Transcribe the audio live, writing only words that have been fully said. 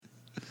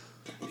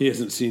He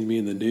hasn't seen me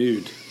in the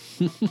nude.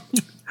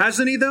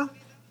 Hasn't he, though?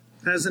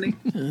 Hasn't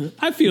he?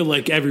 I feel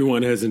like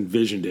everyone has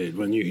envisioned it.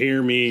 When you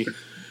hear me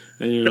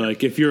and you're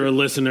like, if you're a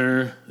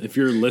listener,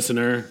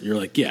 you're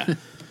like, yeah.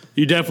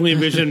 You definitely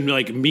envision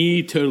like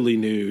me totally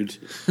nude,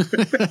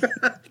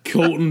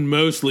 Colton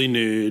mostly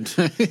nude.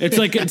 It's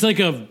like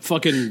a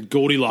fucking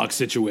Goldilocks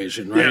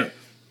situation, right?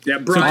 Yeah,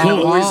 Brian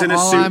always in a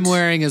suit. All I'm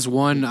wearing is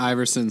one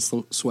Iverson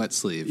sweat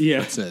sleeve.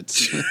 Yeah.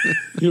 That's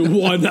it.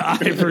 One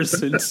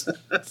Iverson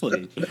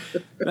sleeve.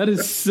 That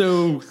is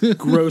so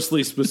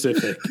grossly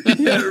specific.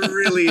 It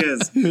really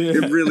is.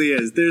 It really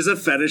is. There's a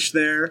fetish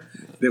there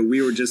that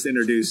we were just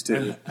introduced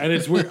to. And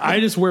it's weird. I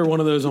just wear one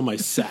of those on my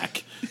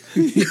sack.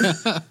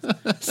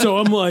 So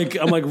I'm like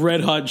Red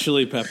Hot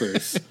Chili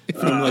Peppers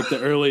from like the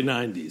early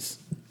 90s.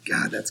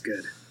 God, that's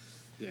good.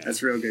 Yeah.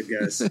 That's real good,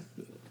 guys.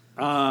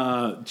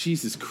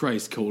 Jesus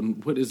Christ,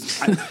 Colton. What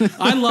is...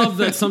 I love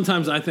that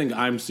sometimes I think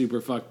I'm super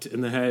fucked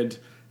in the head,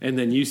 and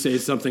then you say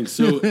something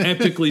so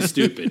epically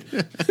stupid.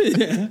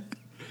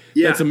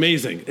 Yeah. That's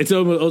amazing. It's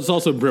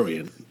also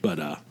brilliant, but...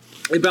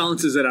 it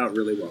balances it out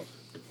really well.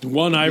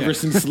 One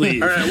Iverson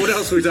sleeve. All right, what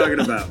else are we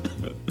talking about?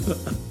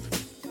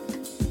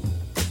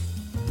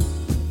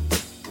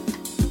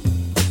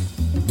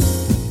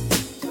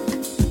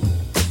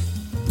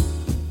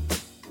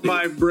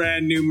 My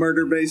brand new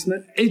murder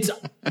basement. It's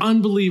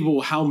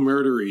unbelievable how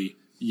murdery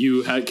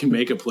you can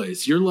make a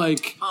place. You're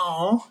like,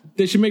 oh,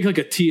 they should make like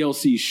a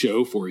TLC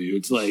show for you.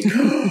 It's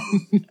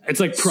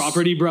like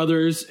Property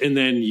Brothers, and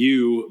then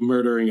you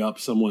murdering up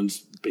someone's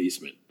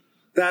basement.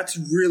 That's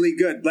really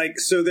good. Like,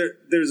 so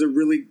there's a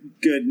really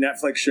good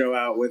Netflix show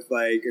out with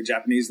like a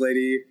Japanese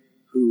lady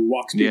who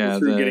walks people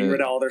through getting rid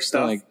of all their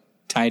stuff. Like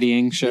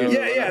tidying show.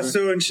 Yeah.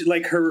 So and she,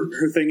 like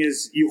her thing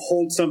is you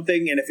hold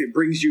something, and if it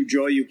brings you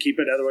joy, you keep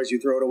it. Otherwise,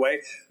 you throw it away.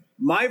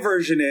 My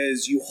version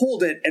is you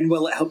hold it, and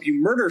will it help you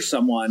murder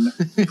someone,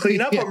 clean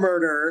up a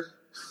murder?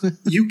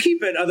 You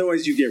keep it.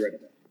 Otherwise, you get rid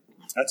of it.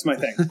 That's my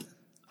thing.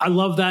 I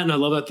love that, and I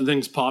love that the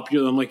thing's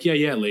popular. I'm like,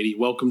 yeah, lady,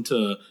 welcome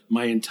to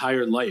my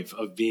entire life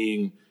of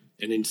being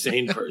an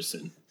insane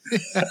person.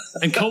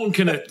 And Colton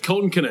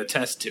can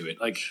attest to it.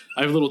 Like,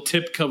 I have little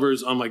tip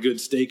covers on my good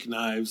steak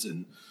knives,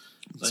 and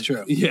it's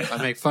true. Yeah, I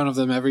make fun of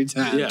them every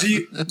time. Yeah.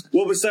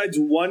 Well, besides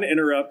one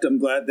interrupt, I'm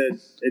glad that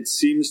it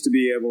seems to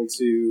be able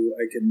to.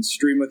 I can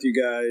stream with you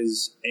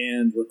guys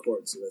and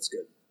record, so that's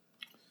good.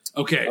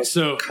 Okay,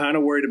 so kind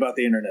of worried about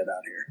the internet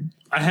out here.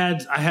 I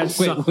had.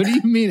 Wait, what do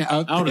you mean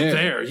out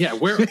there? Yeah,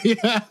 where?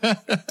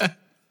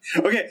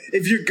 Okay,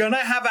 if you're gonna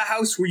have a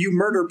house where you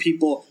murder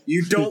people,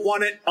 you don't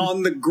want it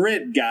on the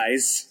grid,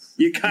 guys.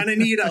 You kind of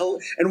need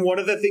and one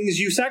of the things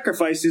you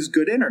sacrifice is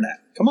good internet.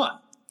 Come on.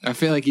 I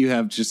feel like you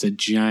have just a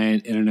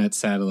giant internet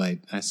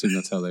satellite. I assume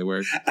that's how they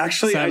work.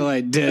 Actually,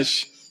 satellite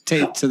dish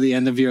taped to the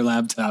end of your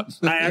laptop.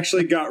 I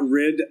actually got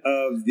rid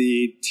of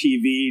the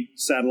TV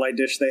satellite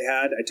dish they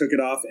had. I took it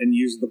off and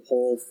used the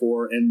pole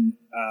for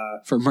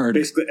murder,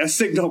 basically a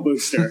signal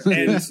booster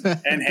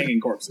and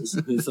hanging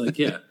corpses. It's like,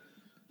 yeah,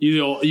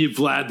 you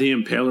Vlad the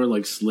Impaler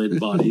like slid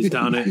bodies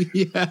down it.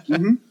 Yeah.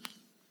 Mm-hmm.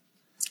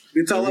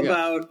 It's all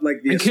about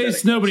like the. In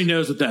case nobody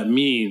knows what that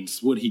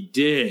means, what he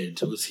did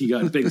was he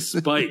got big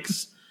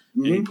spikes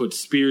and he put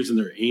spears in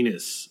their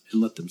anus and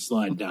let them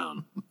slide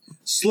down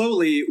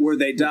slowly, where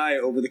they die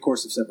over the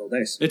course of several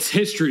days. It's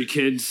history,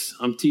 kids.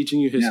 I'm teaching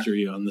you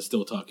history on the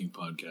Still Talking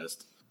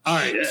podcast. All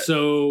right,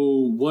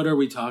 so what are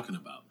we talking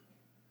about?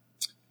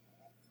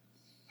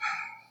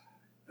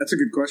 That's a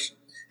good question.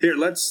 Here,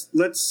 let's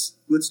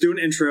do an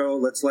intro.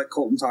 Let's let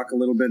Colton talk a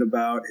little bit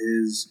about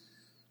his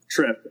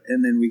trip,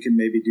 and then we can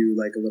maybe do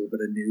like a little bit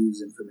of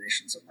news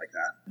information, something like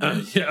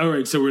that. Yeah, all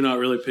right, so we're not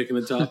really picking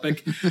a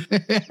topic.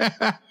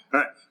 All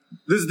right,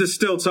 this is the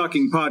Still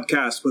Talking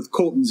podcast with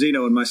Colton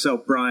Zeno and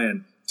myself,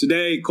 Brian.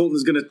 Today,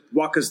 Colton's going to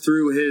walk us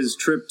through his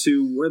trip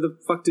to, where the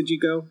fuck did you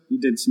go? You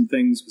did some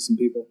things with some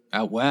people.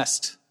 Out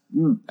west.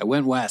 I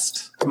went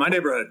west. To my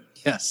neighborhood.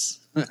 Yes.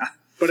 But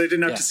I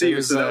didn't have to see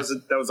you, so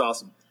that was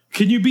awesome.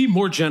 Can you be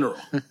more general?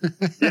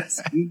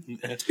 Yes.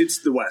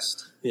 It's the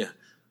west. Yeah.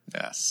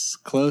 Yes.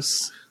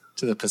 Close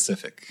to the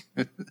Pacific.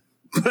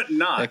 But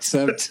not.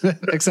 Except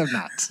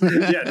not.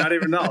 Yeah, not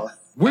even all.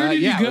 Where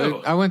did you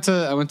go? I went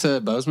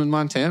to Bozeman,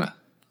 Montana.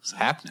 It's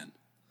happening.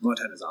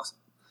 Montana's awesome.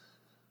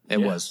 It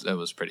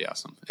was pretty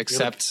awesome.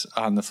 Except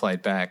on the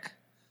flight back.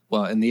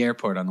 Well, in the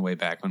airport on the way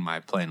back when my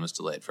plane was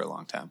delayed for a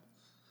long time.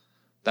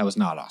 That was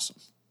not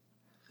awesome.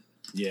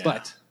 Yeah.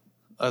 But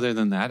other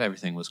than that,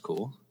 everything was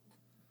cool.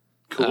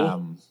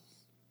 Cool.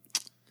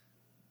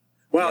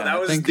 Wow, that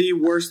was the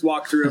worst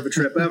walkthrough of a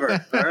trip ever.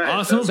 All right,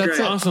 awesome.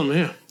 That's awesome,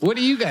 yeah. What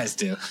do you guys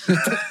do?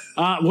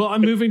 Well,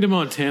 I'm moving to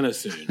Montana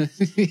soon.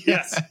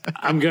 Yes.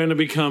 I'm going to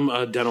become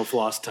a dental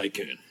floss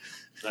tycoon.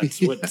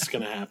 That's what's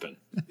going to happen.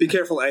 Be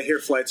careful. I hear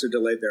flights are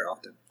delayed there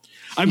often.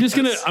 I'm just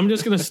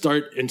gonna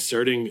start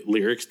inserting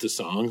lyrics to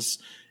songs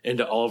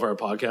into all of our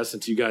podcasts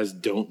since you guys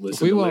don't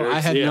listen to lyrics. I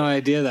had no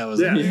idea that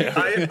was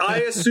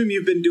I assume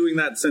you've been doing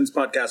that since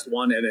podcast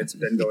 1 and it's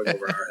been going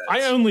over our heads.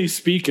 I only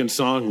speak in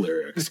song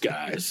lyrics,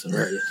 guys.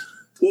 Right.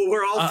 Well,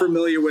 we're all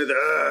familiar with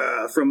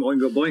from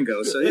Oingo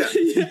Boingo, so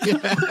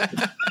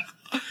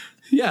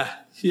yeah.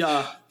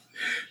 Yeah.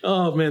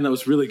 Oh, man, that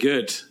was really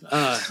good.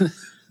 It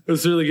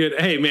was really good.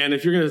 Hey, man,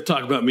 if you're going to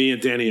talk about me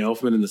and Danny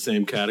Elfman in the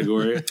same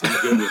category,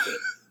 I'm good with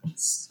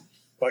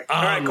it.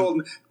 All right,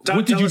 Colton.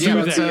 What did you do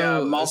about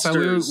there? So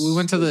we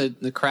went to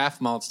the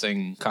Craft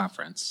Malting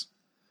Conference.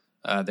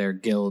 Their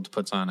guild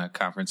puts on a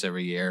conference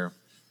every year.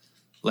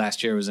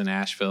 Last year was in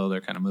Asheville.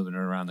 They're kind of moving it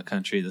around the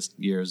country. This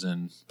year's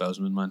in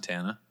Bozeman,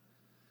 Montana.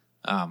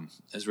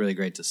 It's really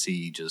great to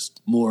see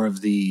just more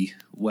of the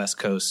West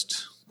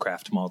Coast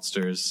craft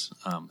maltsters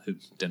who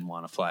didn't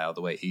want to fly all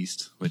the way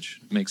east, which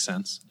makes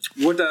sense.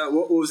 What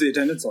was the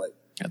attendance like?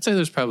 I'd say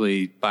there's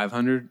probably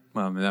 500.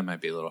 Well, that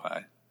might be a little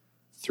high.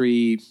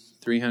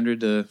 300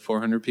 to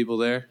 400 people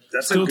there.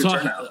 That's Still a good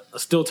turnout.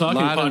 Still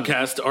talking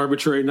podcast,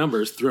 arbitrary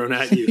numbers thrown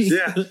at you.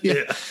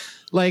 Yeah.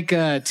 Like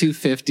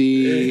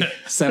 250,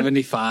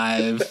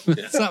 75,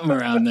 something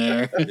around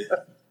there.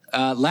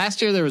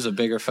 Last year there was a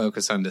bigger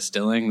focus on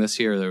distilling. This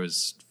year there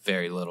was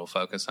very little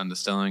focus on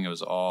distilling. It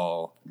was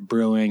all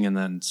brewing and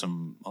then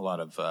a lot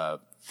of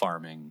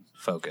farming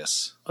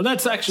focus. Oh,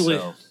 that's actually,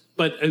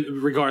 but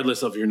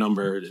regardless of your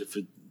number,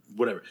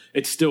 whatever,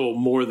 it's still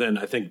more than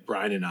I think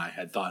Brian and I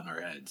had thought in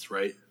our heads,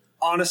 right?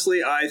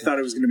 Honestly, I thought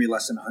it was going to be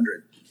less than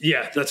 100.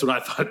 Yeah, that's what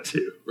I thought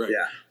too. Right.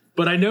 Yeah.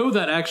 But I know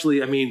that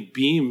actually,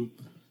 Beam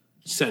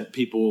sent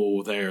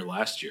people there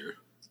last year.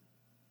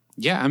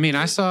 Yeah,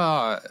 I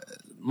saw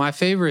my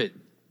favorite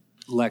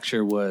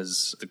lecture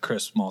was the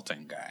Chris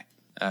Malting guy.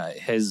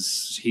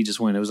 He just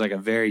went. It was like a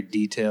very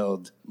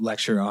detailed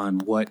lecture on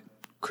what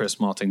Chris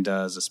Malting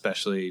does,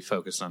 especially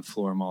focused on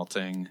floor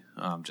malting.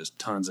 Just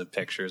tons of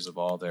pictures of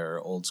all their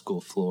old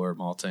school floor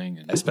malting,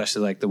 and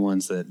especially like the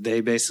ones that they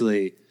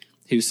basically.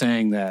 He was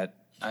saying that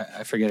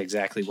I forget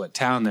exactly what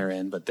town they're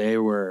in, but they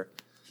were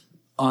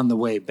on the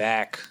way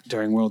back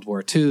during World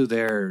War II.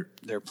 Their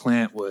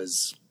plant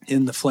was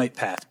in the flight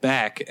path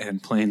back,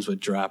 and planes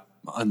would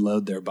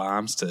unload their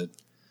bombs to,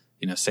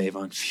 save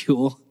on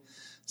fuel.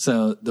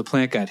 So the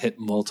plant got hit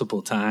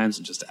multiple times,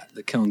 and just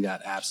the kiln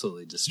got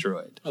absolutely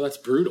destroyed. Oh, that's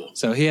brutal.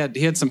 So he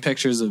had some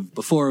pictures of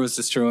before it was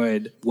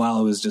destroyed,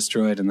 while it was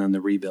destroyed, and then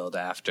the rebuild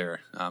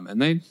after.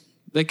 And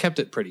they kept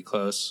it pretty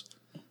close.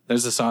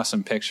 There's this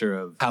awesome picture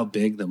of how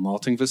big the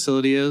malting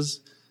facility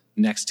is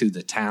next to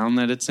the town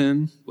that it's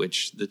in,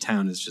 which the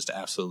town is just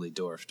absolutely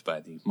dwarfed by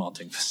the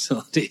malting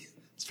facility.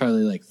 It's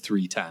probably like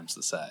 3 times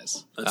the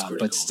size, but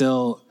cool.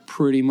 Still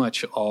pretty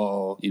much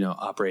all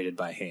operated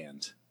by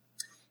hand.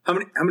 How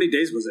many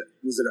days was it?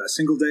 Was it a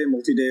single day,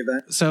 multi-day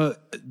event? So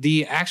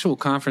the actual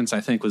conference,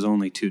 I think, was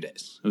only 2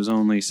 days. It was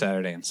only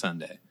Saturday and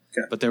Sunday.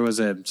 Okay. But there was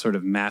a sort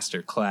of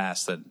master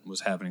class that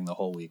was happening the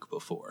whole week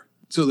before.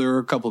 So there were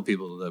a couple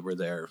people that were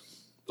there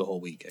the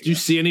whole week. Did you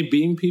see any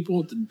Beam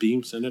people? Did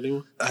Beam send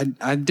anyone?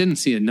 I didn't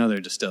see another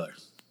distiller.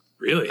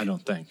 Really? I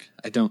don't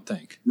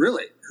think.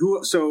 Really?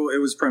 Who? So it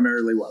was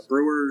primarily what?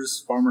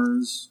 Brewers,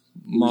 farmers?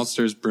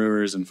 Maltsters,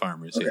 brewers, and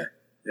farmers. Okay. Yeah.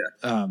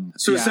 Yeah.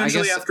 So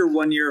essentially, after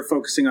 1 year of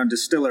focusing on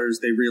distillers,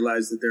 they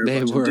realized that they're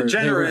a bunch of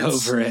degenerates.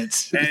 They were over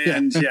it.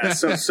 And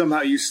so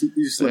somehow you slipped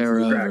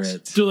through the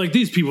cracks. So like,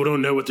 these people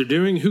don't know what they're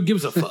doing. Who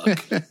gives a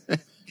fuck?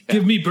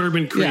 Give me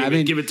bourbon cream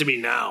and give it to me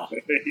now.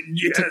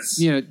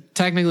 Yes.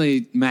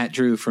 Technically, Matt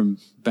Drew from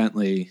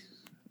Bentley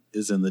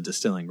is in the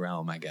distilling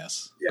realm, I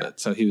guess. Yeah.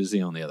 So he was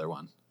the only other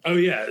one. Oh,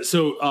 yeah.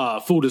 So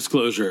full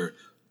disclosure,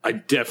 I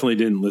definitely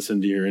didn't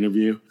listen to your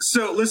interview.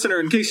 So,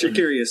 listener, in case you're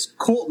curious,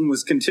 Colton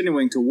was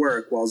continuing to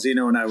work while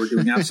Zeno and I were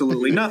doing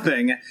absolutely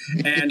nothing,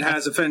 and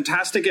has a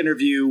fantastic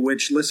interview,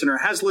 which listener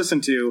has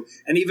listened to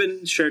and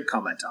even shared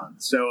comment on.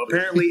 So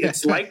apparently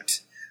it's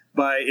liked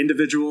by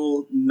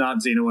individual,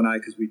 not Zeno and I,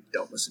 because we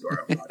don't listen to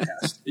our own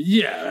podcast.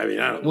 Yeah, I mean,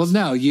 I don't know. Well,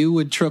 no, you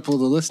would triple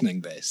the listening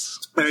base.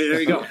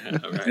 There you go.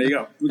 Right. There you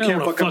go. We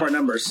can't fuck up our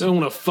numbers. I don't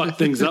want to fuck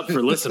things up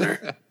for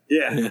listener.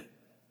 Yeah.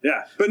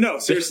 Yeah. But no,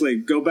 seriously,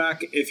 go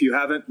back if you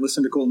haven't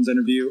listened to Colton's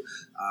interview.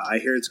 I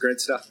hear it's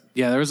great stuff.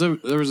 Yeah, there was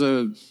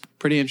a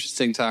pretty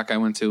interesting talk I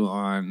went to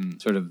on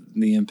sort of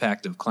the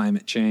impact of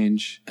climate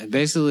change. And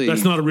basically,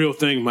 that's not a real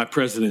thing. My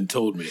president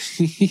told me.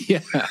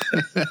 Yeah.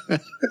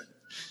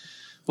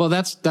 Well,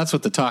 that's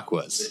what the talk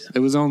was. It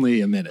was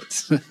only a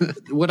minute.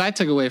 What I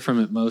took away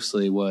from it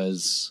mostly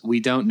was we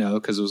don't know,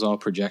 because it was all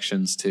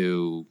projections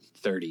to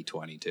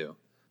 3022.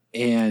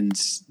 And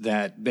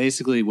that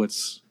basically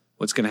what's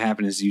going to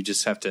happen is you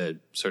just have to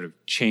sort of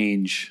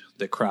change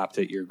the crop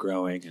that you're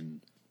growing,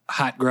 and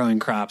hot growing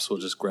crops will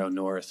just grow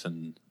north,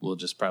 and we'll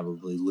just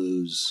probably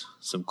lose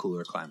some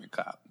cooler climate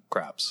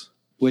crops,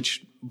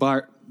 which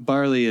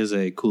barley is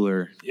a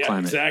cooler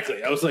climate.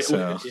 Exactly. I was like,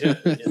 so.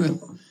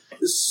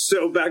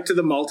 So back to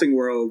the malting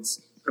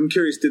worlds. I'm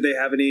curious, did they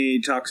have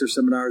any talks or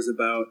seminars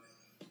about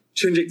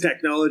changing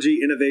technology,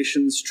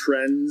 innovations,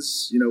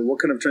 trends? What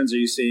kind of trends are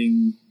you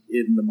seeing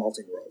in the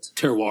malting world?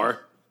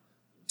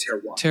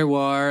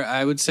 Terroir,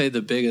 I would say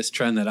the biggest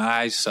trend that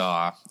I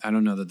saw, I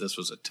don't know that this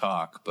was a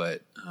talk,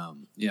 but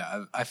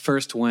I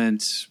first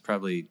went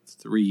probably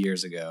 3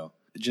 years ago.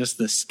 Just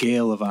the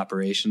scale of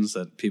operations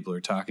that people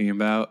are talking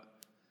about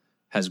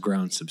has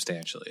grown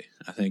substantially.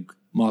 I think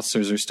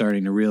maltsters are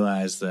starting to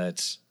realize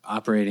that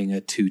operating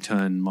a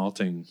 2-ton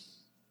malting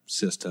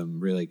system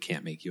really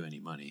can't make you any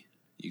money.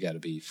 You got to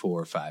be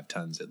 4 or 5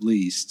 tons at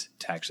least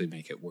to actually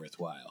make it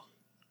worthwhile.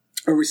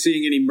 Are we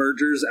seeing any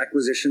mergers,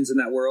 acquisitions in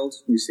that world?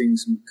 Are we seeing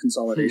some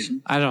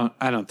consolidation? I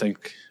don't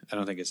think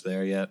it's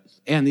there yet.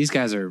 And these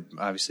guys are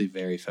obviously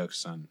very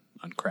focused on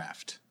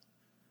craft,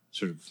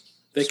 sort of.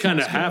 They kind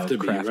of have to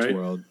be, craft right?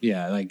 world.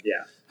 Yeah,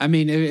 Yeah. I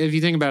mean, if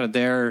you think about it,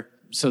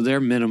 their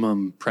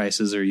minimum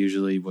prices are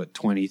usually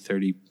 20,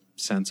 30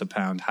 cents a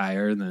pound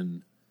higher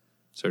than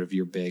sort of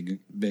your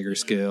bigger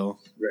scale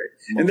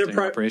Right. And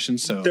they're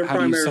operations. So they're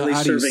primarily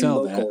serving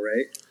local,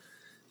 right?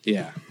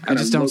 Yeah, I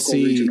just don't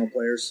see regional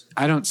players.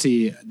 I don't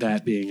see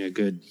that being a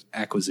good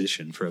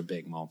acquisition for a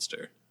big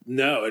maltster.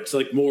 No, it's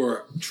like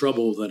more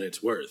trouble than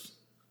it's worth.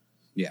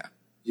 Yeah.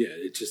 Yeah,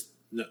 it's just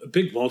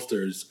big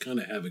maltsters kind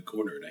of have it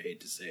cornered. I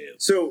hate to say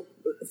it. So,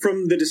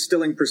 from the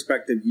distilling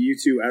perspective, you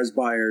two as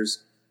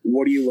buyers,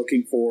 what are you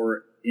looking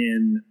for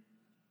in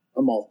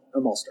a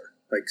maltster?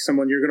 Like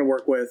someone you're going to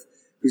work with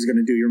who's going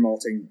to do your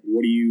malting.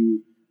 What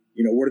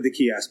are the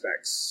key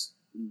aspects?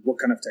 What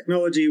kind of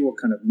technology? What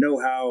kind of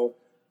know-how?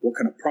 What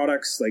kind of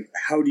products? Like,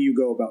 how do you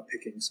go about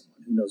picking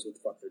someone who knows what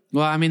the fuck they're doing?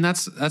 Well, I mean,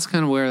 that's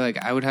kind of where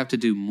like I would have to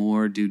do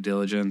more due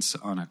diligence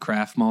on a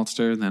craft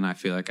maltster than I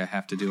feel like I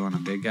have to do on a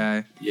big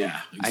guy.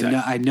 Yeah,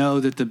 exactly. I know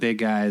that the big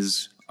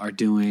guys are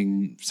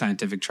doing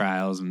scientific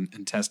trials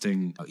and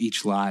testing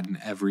each lot and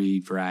every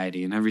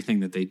variety and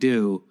everything that they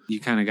do. You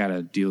kind of got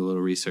to do a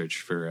little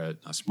research for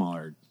a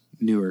smaller,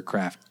 newer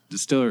craft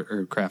distiller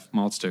or craft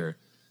maltster,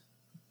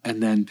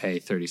 and then pay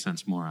 30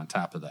 cents more on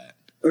top of that.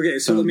 Okay,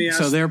 so let me ask.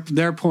 So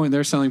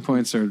their selling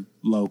points are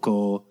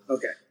local.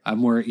 Okay,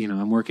 I'm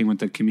working with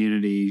the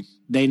community.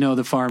 They know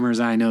the farmers.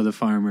 I know the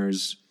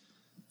farmers.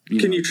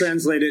 Can you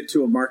translate it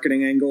to a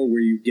marketing angle where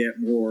you get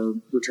more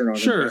return on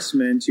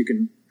investment? You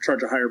can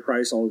charge a higher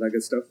price, all of that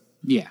good stuff.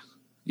 Yeah.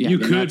 You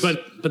could,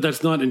 but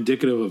that's not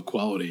indicative of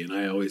quality. And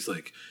I always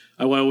like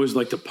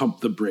to pump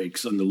the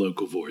brakes on the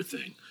locavore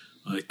thing.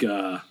 Like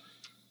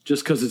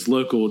just because it's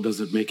local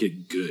doesn't make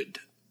it good.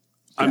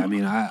 Yeah, I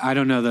mean, I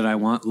don't know that I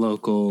want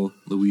local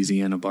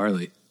Louisiana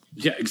barley.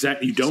 Yeah,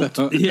 exactly. You don't.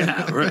 So.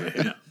 Yeah, right.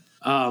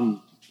 Yeah.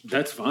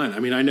 That's fine. I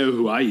mean, I know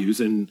who I use,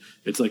 and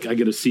it's like I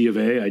get a C of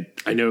A.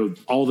 I know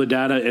all the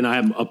data, and I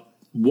am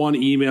one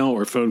email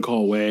or phone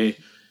call away.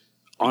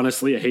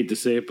 Honestly, I hate to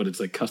say it, but it's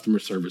like customer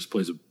service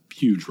plays a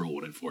huge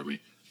role in it for me.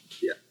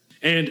 Yeah.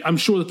 And I'm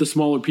sure that the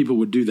smaller people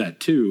would do that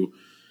too,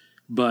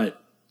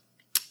 but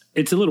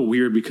it's a little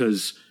weird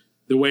because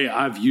the way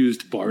I've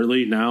used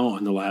barley now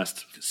in the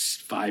last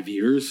 5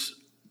 years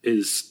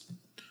is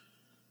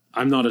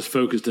I'm not as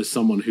focused as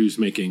someone who's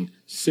making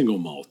single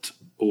malt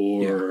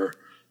or,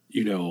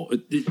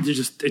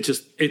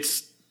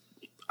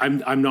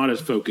 I'm not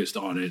as focused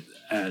on it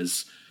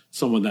as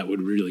someone that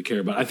would really care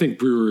about it. I think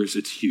brewers,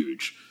 it's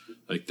huge.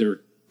 Like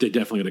they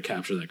definitely got to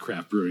capture that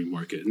craft brewing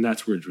market. And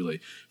that's where it's really,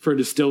 for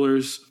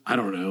distillers, I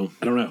don't know.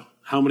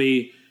 How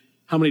many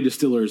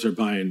distillers are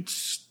buying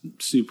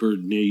super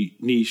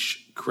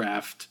niche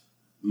craft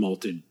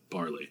malted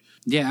barley?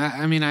 Yeah,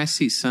 I mean, I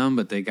see some,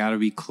 but they got to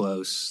be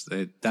close.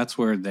 That's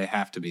where they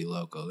have to be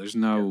local. It's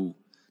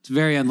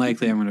very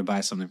unlikely I'm going to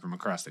buy something from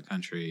across the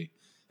country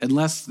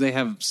unless they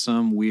have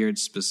some weird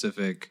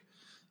specific,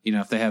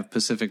 if they have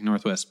Pacific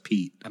Northwest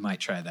peat, I might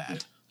try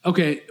that.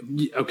 Okay,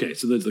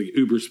 so that's like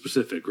uber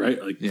specific,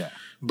 right? Like, yeah.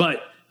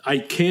 But I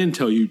can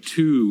tell you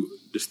 2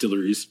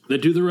 distilleries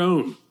that do their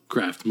own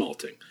craft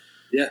malting.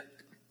 Yeah.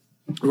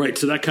 Right,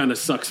 so that kind of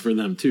sucks for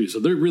them too. So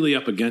they're really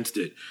up against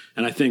it.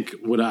 And I think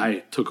what I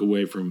took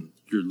away from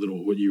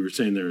what you were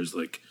saying there is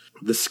like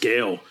the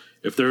scale.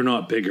 If they're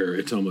not bigger,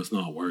 it's almost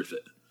not worth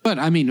it. But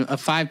I mean, a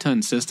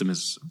 5-ton system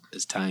is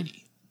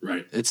tiny.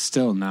 Right. It's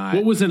still not.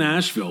 What was in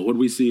Asheville? What did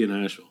we see in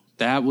Asheville?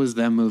 That was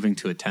them moving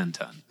to a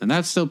 10-ton. And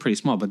that's still pretty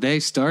small, but they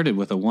started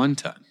with a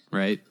 1-ton,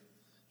 right?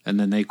 And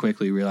then they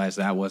quickly realized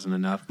that wasn't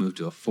enough, moved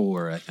to a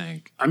 4, I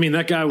think. I mean,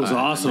 that guy was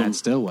awesome. And that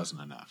still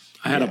wasn't enough.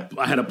 I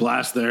had a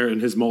blast there,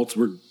 and his malts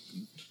were,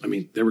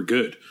 they were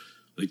good.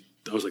 Like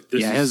I was like,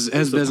 this. Yeah, his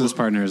business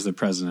partner is the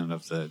president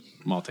of the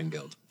malting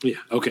guild. Yeah.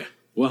 Okay.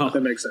 Well,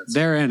 that makes sense.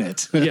 They're in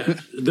it. Yeah,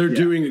 they're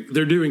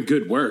doing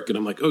good work, and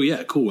I'm like, oh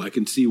yeah, cool. I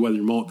can see whether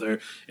you're malt there,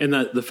 and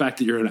that the fact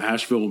that you're in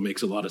Asheville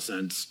makes a lot of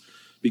sense.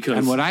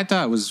 And what I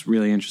thought was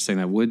really interesting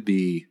that would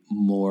be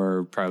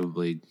more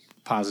probably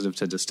positive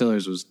to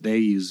distillers was they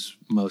use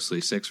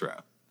mostly 6-row.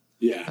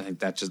 Yeah. I think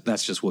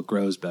that's just what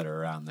grows better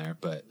around there,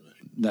 but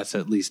that's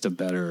at least a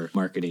better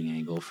marketing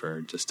angle for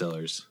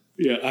distillers.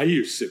 Yeah, I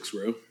use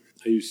 6-row.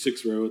 I use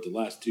 6-row at the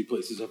last 2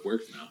 places I've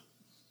worked now.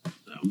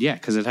 So. Yeah,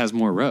 because it has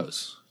more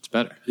rows. It's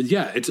better.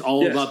 Yeah, it's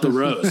all about the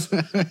rows.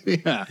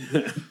 Yeah.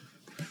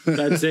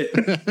 That's it.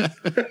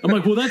 I'm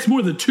like, well, that's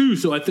more than 2,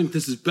 so I think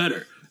this is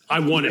better. I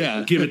want it.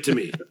 Yeah. Give it to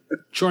me.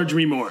 Charge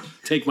me more.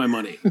 Take my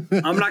money.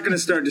 I'm not going to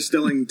start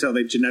distilling until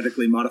they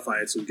genetically modify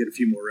it so we get a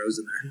few more rows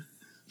in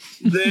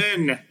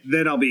there.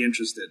 Then I'll be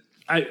interested.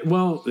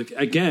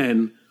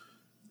 Again,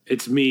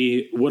 it's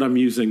me, what I'm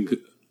using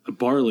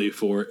barley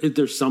for it.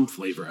 There's some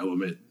flavor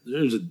element.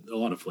 There's a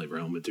lot of flavor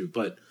element too,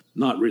 but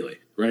not really,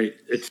 right?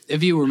 It's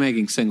If you were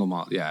making single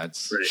malt, yeah,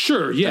 it's Right.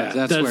 sure, yeah.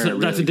 That's where it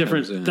that's really a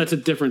different comes in. that's a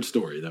different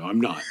story though. I'm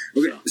not.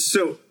 Okay,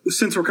 so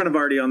since we're kind of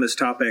already on this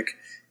topic,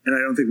 and I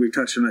don't think we've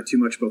touched on it too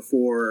much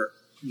before,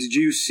 did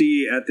you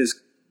see at this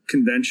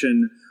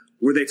convention,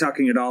 were they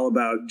talking at all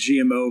about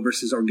GMO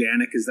versus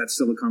organic? Is that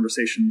still a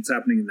conversation that's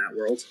happening in that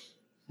world?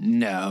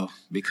 no,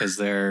 because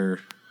they're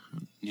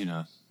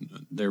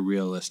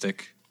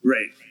realistic.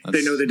 Right. They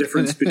That's- know the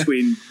difference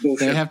between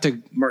bullshit. They have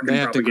to marketing they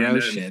have to grow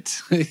propaganda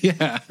shit.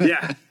 Yeah.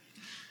 Yeah.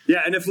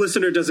 Yeah, and if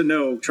listener doesn't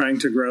know, trying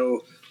to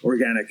grow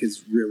organic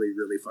is really,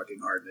 really fucking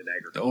hard in an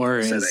agriculture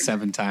Or setting. is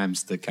 7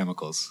 times the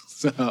chemicals.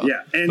 So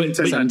Yeah, and But 10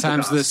 7 times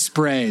times the the cost.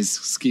 sprays,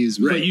 excuse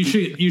me. But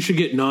you should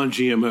get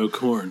non-GMO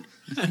corn.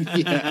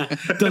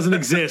 It doesn't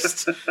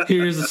exist.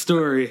 Here's the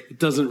story. It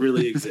doesn't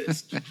really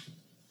exist.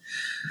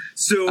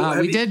 So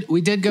have you-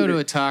 We did go to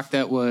a talk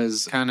that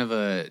was kind of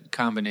a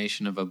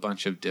combination of a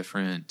bunch of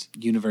different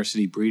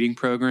university breeding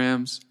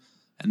programs,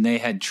 and they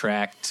had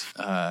tracked.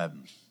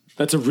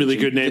 That's a really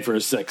good name for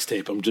a sex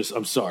tape. I'm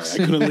sorry. I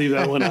couldn't leave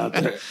that one out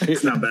there.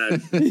 It's not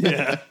bad.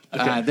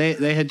 Yeah.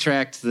 They had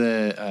tracked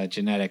the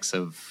genetics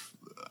of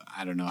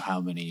I don't know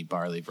how many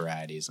barley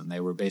varieties, and they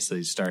were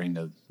basically starting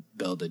to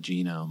build a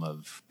genome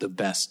of the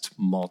best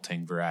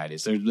malting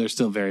varieties. They're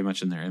still very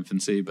much in their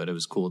infancy, but it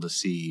was cool to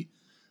see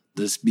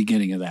this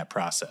beginning of that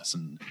process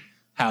and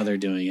how they're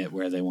doing it,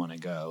 where they want to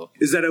go.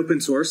 Is that open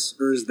source,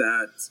 or is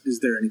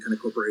there any kind of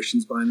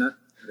corporations behind that?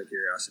 Out of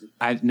curiosity.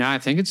 I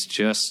think it's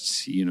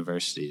just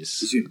universities.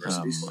 Just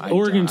universities.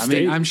 Oregon I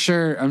State. mean, I'm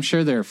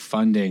sure their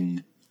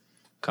funding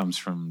comes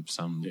from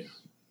some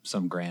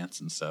grants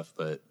and stuff,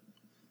 but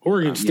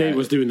Oregon State yeah.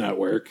 was doing that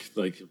work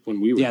like when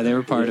we were yeah, they there.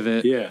 were part of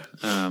it. Yeah.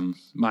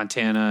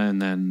 Montana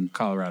and then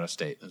Colorado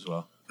State as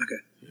well.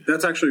 Okay.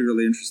 That's actually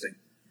really interesting.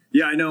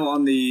 Yeah, I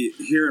know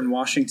here in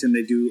Washington,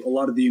 they do, a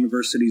lot of the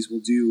universities will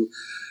do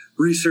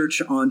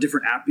research on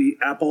different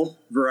apple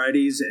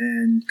varieties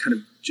and kind of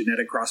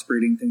genetic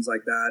crossbreeding, things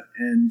like that.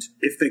 And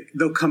if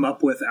they'll come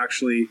up with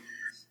actually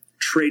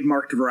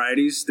trademarked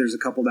varieties. There's a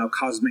couple now,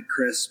 Cosmic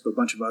Crisp, a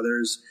bunch of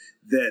others,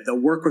 that they'll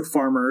work with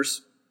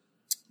farmers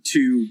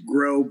to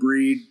grow,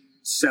 breed,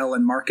 sell,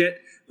 and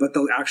market, but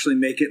they'll actually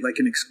make it like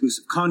an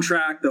exclusive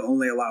contract. They'll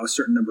only allow a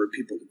certain number of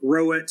people to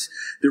grow it.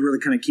 They're really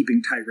kind of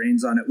keeping tight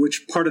reins on it,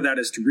 which part of that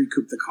is to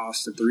recoup the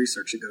cost of the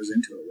research that goes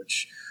into it,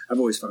 which I've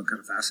always found kind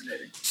of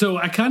fascinating. So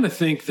I kind of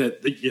think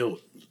that,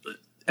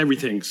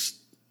 everything's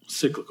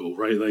cyclical,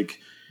 right? Like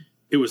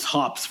it was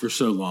hops for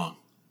so long,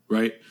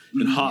 right?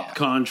 And hop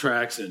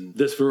contracts and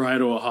this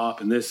varietal hop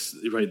and this,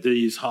 right?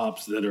 These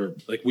hops that are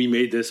like, we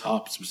made this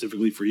hop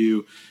specifically for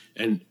you.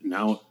 And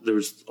now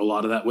there's a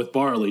lot of that with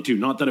barley too.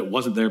 Not that it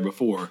wasn't there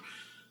before.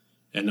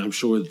 And I'm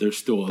sure there's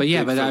still But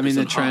yeah, big but I focus mean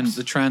on hops.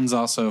 the trends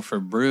also for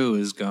brew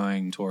is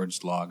going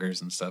towards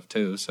lagers and stuff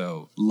too.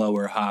 So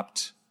lower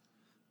hopped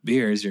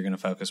beers, you're going to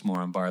focus more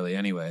on barley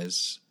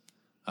anyways.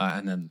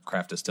 And then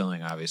craft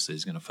distilling obviously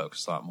is going to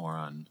focus a lot more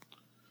on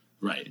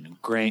Right.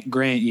 grain.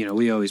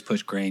 We always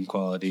push grain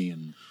quality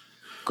and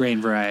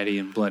grain variety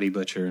and Bloody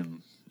Butcher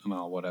and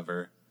all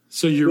whatever.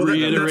 So you're Well, that's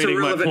reiterating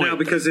my irrelevant point. now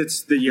because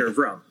it's the year of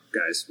rum,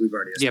 guys. We've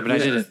already Yeah, but I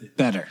did it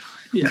better.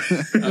 Yeah.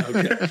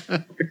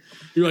 Okay.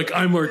 You're like,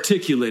 I'm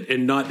articulate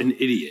and not an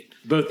idiot.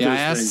 Both Yeah, those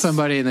I asked things.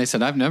 somebody and they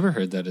said, I've never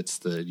heard that it's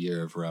the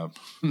year of rum.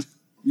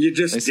 You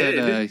just They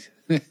did.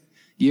 said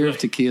year of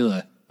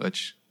tequila,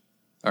 which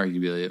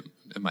arguably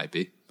it might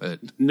be, but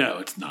No,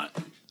 it's not.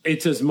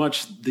 It's as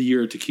much the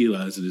year of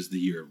tequila as it is the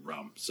year of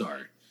rum.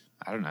 Sorry.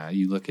 I don't know.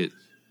 You look at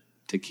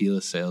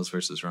tequila sales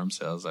versus rum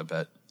sales, I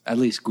bet at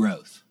least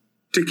growth.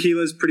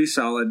 Tequila's pretty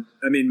solid.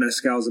 I mean,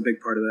 mezcal is a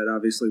big part of that,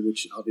 obviously,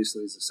 which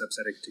obviously is a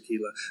subset of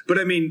tequila. But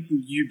I mean,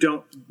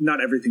 not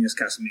everything is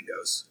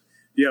Casamigos.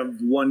 You have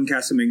one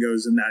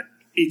Casamigos and that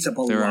eats up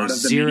a There are lot of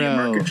the medium zero-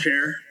 market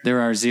share. There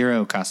are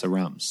 0 Casa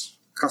Rums.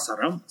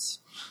 Casarums.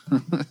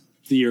 The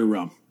year of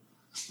rum.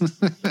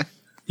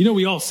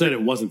 We all said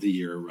it wasn't the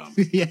year of rum.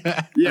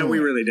 Yeah. Yeah, we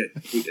really did.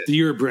 We did. The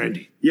year of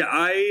brandy. Yeah,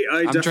 I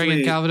I'm definitely.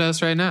 drinking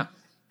Calvados right now.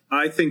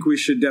 I think we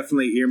should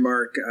definitely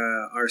earmark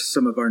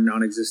some of our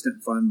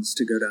non-existent funds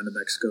to go down to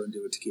Mexico and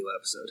do a tequila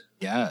episode.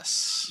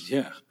 Yes.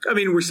 Yeah. I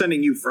mean, we're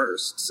sending you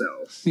first, so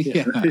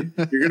Yeah.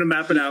 you're gonna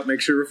map it out,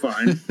 make sure we're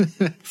fine.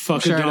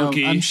 Fuck Sure a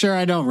donkey. I'm sure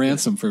I don't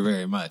ransom for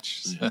very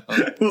much. So.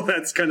 Well,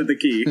 that's kind of the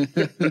key.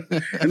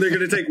 And they're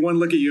gonna take one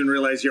look at you and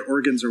realize your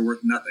organs are worth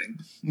nothing.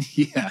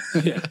 Yeah.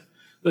 Yeah.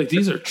 Like,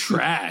 these are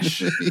trash.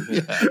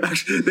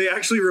 They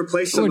actually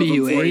replaced some What of are them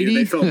you, for you. 80?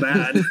 They felt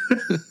bad.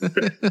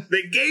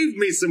 They gave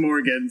me some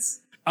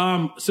organs.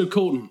 So,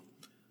 Colton,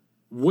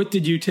 what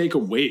did you take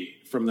away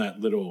from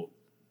that little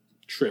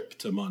trip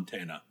to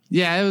Montana?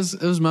 Yeah, it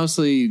was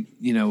mostly,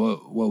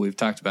 what we've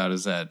talked about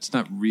is that it's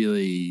not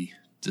really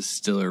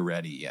distiller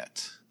ready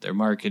yet. Their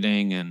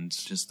marketing and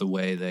just the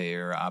way they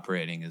are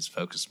operating is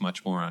focused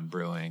much more on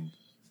brewing.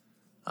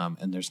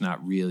 And there's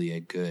not really a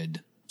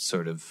good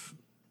sort of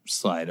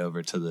slide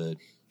over to the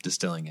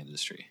distilling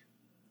industry.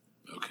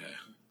 Okay.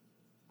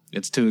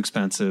 It's too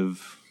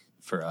expensive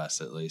for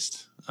us at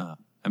least.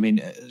 I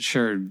mean,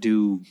 sure,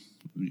 do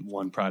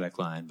one product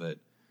line, but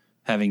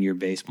having your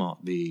base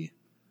malt be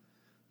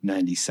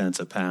 90 cents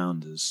a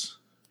pound is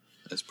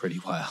pretty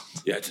wild.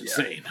 Yeah, it's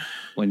insane.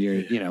 When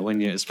you're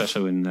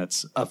especially when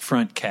that's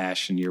upfront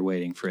cash and you're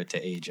waiting for it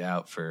to age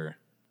out for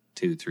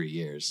 2-3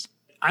 years.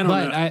 I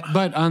don't know.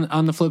 But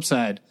on the flip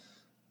side,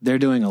 they're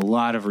doing a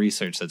lot of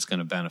research that's going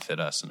to benefit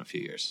us in a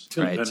few years,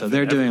 right? So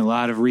they're doing a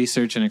lot of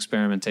research and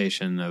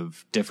experimentation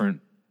of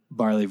different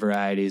barley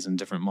varieties and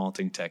different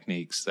malting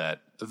techniques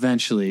that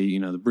eventually,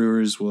 the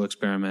brewers will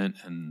experiment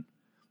and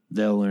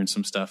they'll learn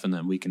some stuff, and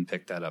then we can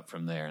pick that up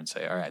from there and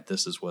say, all right,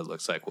 this is what it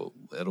looks like. Well,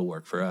 it'll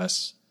work for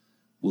us.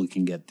 We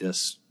can get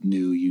this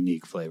new,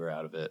 unique flavor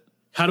out of it.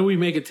 How do we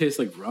make it taste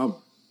like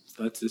rum?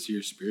 That's this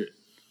year's spirit.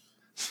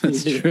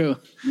 That's true.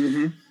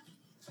 Mm-hmm.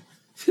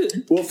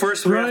 Well,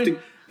 first we have to...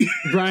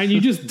 Brian,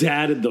 you just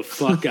dadded the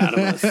fuck out of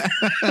us.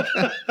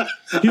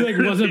 He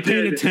wasn't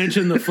paying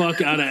attention the fuck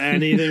out of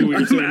anything we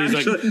were saying.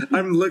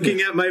 I'm looking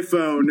at my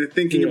phone,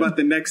 thinking about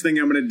the next thing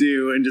I'm going to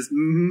do, and just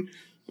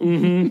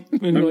And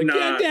you're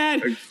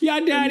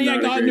Daddy,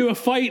 I got into a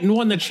fight and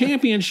won the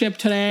championship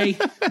today.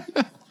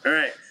 All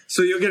right,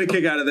 so you'll get a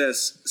kick out of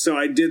this. So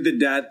I did the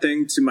dad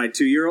thing to my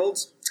 2-year-old,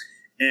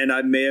 and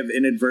I may have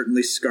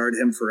inadvertently scarred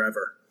him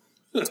forever.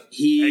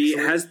 He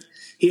has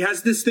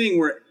this thing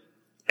where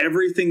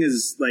everything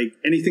is like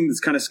anything that's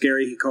kind of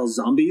scary he calls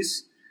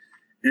zombies.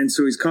 And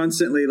so he's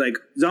constantly like,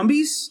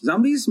 zombies?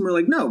 And we're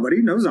like, no,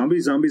 buddy, no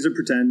zombies. Zombies are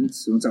pretend.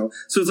 So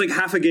it's like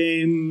half a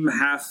game,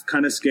 half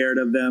kind of scared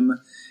of them.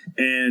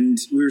 And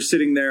we were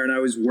sitting there and I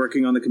was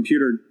working on the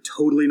computer,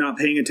 totally not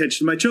paying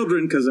attention to my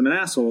children because I'm an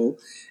asshole.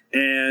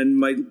 And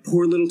my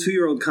poor little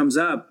 2-year-old comes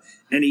up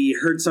and he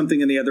heard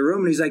something in the other room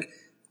and he's like,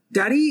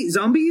 Daddy,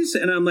 zombies?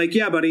 And I'm like,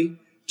 yeah, buddy.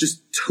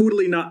 Just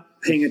totally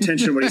not paying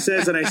attention to what he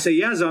says. And I say,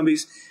 yeah,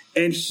 zombies.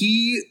 And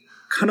he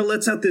kind of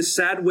lets out this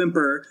sad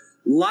whimper,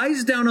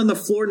 lies down on the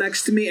floor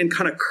next to me and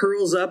kind of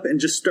curls up and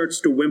just starts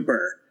to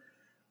whimper,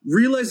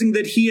 realizing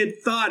that he had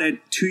thought at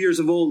 2 years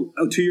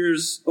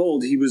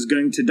old he was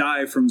going to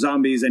die from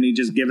zombies, and he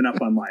just given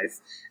up on life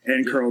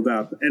and curled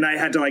up. And I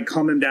had to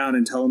calm him down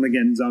and tell him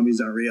again, zombies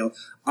aren't real.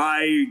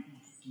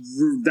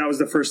 That was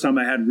the first time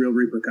I had real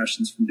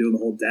repercussions from doing the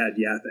whole dad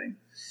yeah thing.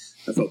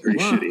 I felt pretty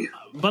shitty.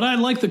 But I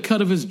like the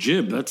cut of his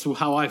jib. That's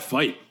how I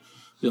fight.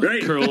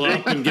 Right. Curl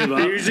up and give up.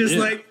 You're just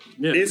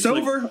it's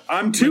over.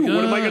 I'm 2.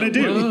 What am I going to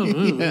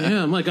do?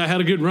 I'm like, I had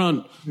a good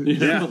run.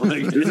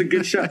 It was a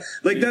good shot.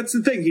 That's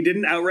the thing. He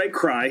didn't outright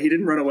cry. He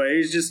didn't run away.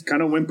 He's just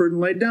kind of whimpered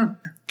and laid down.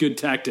 Good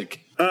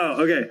tactic.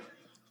 Oh, okay.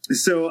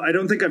 So I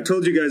don't think I've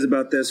told you guys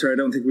about this, or I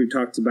don't think we've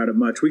talked about it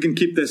much. We can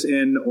keep this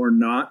in or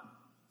not.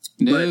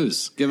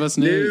 News. Give us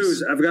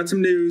news. I've got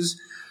some news.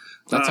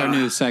 That's our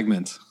new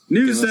segment.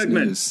 News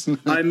segment.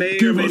 I may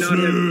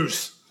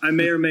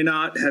or may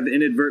not have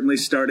inadvertently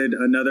started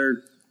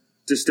another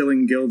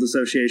Distilling Guild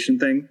Association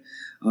thing.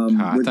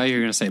 I thought you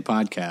were going to say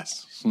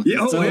podcast.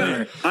 Yeah,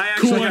 yeah. I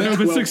actually have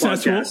 12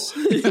 successful. Podcasts.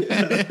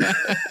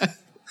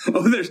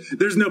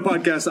 There's no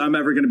podcast I'm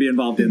ever going to be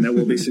involved in that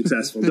will be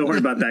successful. Don't worry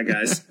about that,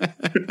 guys.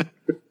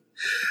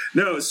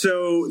 No,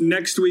 so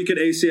next week at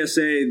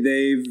ACSA,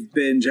 they've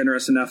been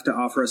generous enough to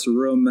offer us a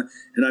room,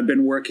 and I've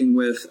been working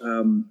with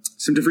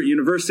some different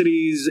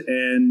universities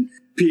and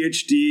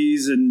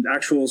PhDs and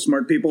actual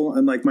smart people,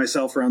 unlike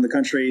myself, around the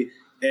country,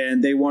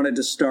 and they wanted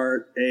to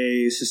start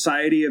a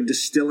society of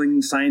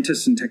distilling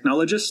scientists and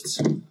technologists.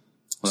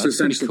 Well, that's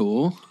pretty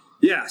cool.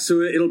 Yeah,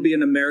 so it'll be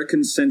an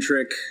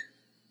American-centric,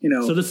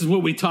 So this is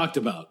what we talked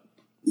about.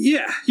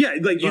 Yeah.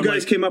 You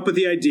guys came up with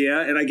the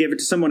idea, and I gave it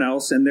to someone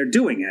else, and they're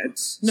doing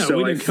it. No, so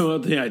we didn't come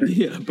up with the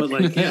idea, but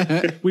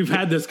we've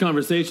had this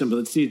conversation. But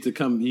let's see it to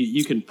come.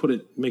 You can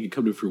make it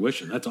come to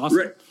fruition. That's awesome.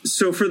 Right.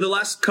 So for the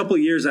last couple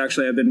of years,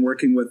 actually, I've been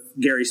working with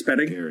Gary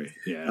Spedding.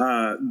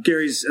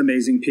 Gary's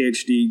amazing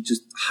PhD,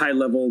 just high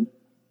level,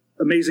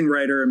 amazing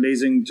writer,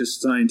 amazing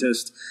just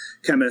scientist,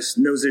 chemist,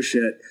 knows his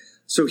shit.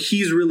 So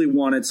he's really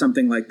wanted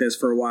something like this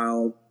for a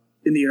while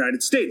in the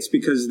United States,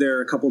 because there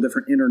are a couple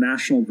different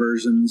international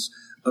versions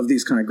of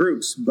these kind of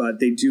groups, but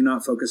they do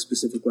not focus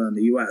specifically on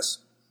the U.S.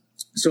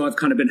 So I've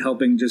kind of been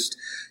helping, just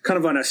kind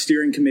of on a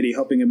steering committee,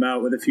 helping him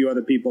out with a few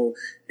other people.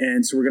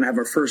 And so we're going to have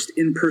our first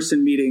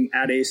in-person meeting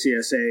at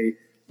ACSA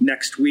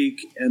next week,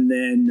 and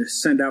then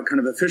send out kind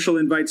of official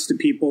invites to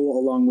people,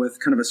 along with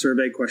kind of a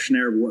survey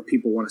questionnaire of what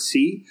people want to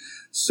see.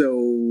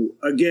 So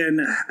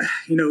again,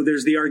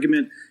 there's the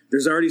argument,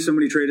 there's already so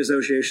many trade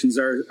associations,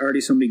 there are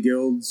already so many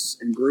guilds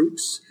and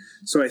groups.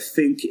 So I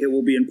think it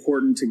will be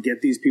important to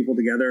get these people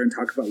together and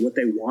talk about what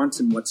they want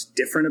and what's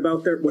different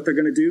about what they're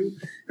going to do.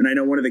 And I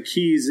know one of the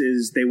keys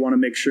is they want to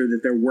make sure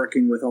that they're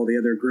working with all the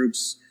other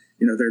groups.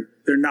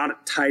 They're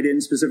not tied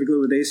in specifically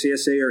with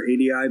ACSA or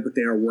ADI, but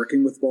they are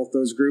working with both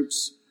those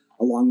groups,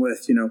 along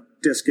with,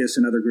 Discus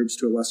and other groups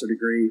to a lesser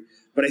degree.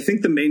 But I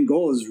think the main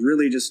goal is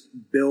really just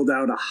build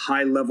out a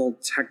high-level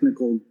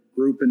technical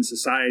group in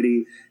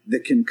society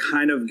that can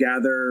kind of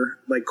gather,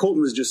 like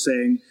Colton was just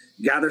saying,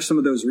 gather some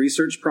of those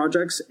research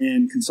projects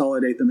and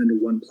consolidate them into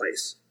one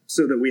place,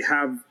 so that we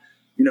have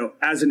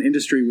as an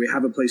industry, we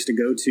have a place to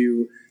go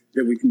to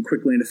that we can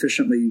quickly and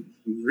efficiently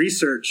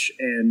research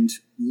and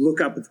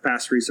look up at the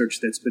past research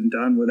that's been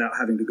done without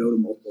having to go to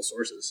multiple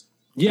sources.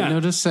 Yeah. I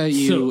noticed that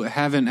you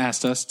haven't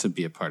asked us to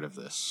be a part of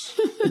this.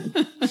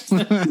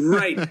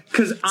 Right.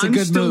 Because I'm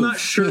still not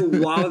sure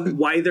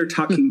why they're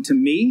talking to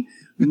me.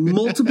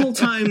 Multiple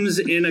times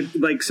in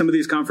some of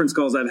these conference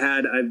calls I've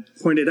had, I've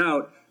pointed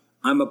out,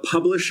 I'm a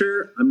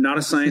publisher. I'm not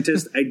a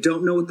scientist. I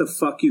don't know what the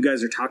fuck you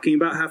guys are talking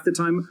about half the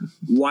time.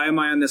 Why am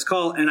I on this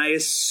call? And I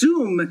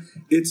assume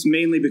it's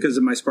mainly because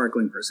of my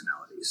sparkling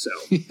personality. So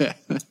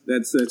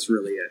that's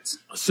really it.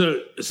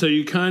 So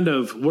you kind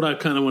of, what I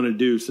kind of want to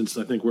do, since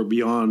I think we're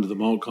beyond the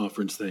malt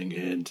conference thing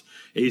and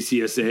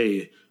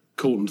ACSA,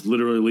 Colton's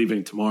literally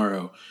leaving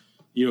tomorrow.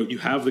 You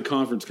have the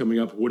conference coming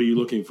up. What are you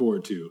looking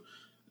forward to?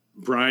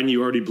 Brian,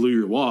 you already blew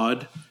your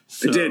wad.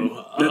 So, I did.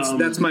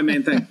 That's my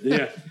main thing.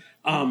 Yeah.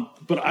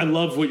 But I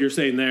love what you're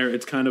saying there.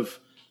 It's kind of,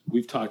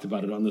 we've talked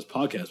about it on this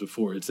podcast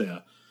before. It's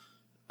a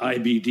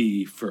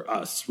IBD for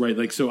us, right?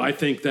 Like, so I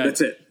think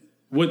that's it.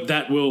 What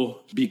that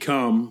will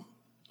become,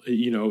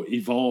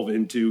 evolve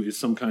into is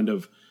some kind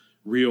of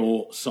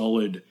real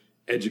solid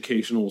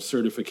educational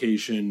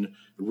certification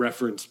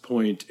reference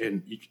point,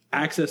 and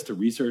access to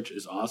research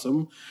is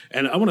awesome.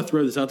 And I want to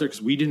throw this out there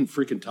because we didn't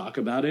freaking talk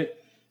about it.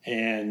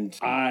 And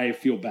I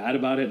feel bad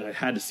about it. And I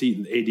had to see it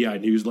in the ADI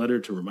newsletter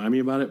to remind me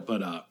about it.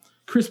 But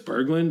Chris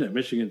Berglund at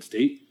Michigan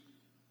State,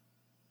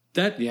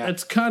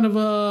 that's kind of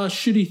a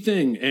shitty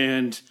thing.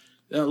 And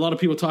a lot of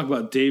people talk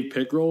about Dave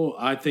Pickrell.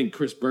 I think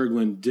Chris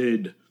Berglund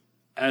did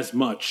as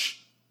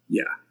much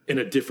in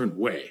a different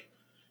way.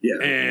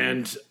 Yeah.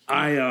 And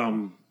I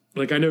know,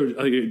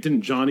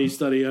 didn't Johnny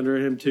study under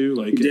him too?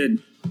 Like, he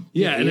did.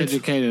 Yeah. And he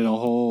educated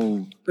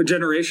a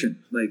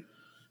generation.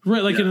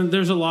 Right, and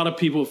there's a lot of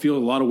people feel a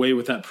lot of way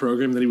with that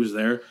program that he was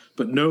there.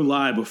 But no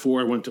lie,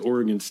 before I went to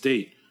Oregon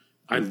State,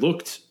 I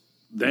looked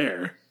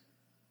there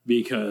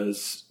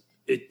because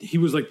he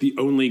was like the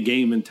only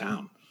game in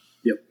town.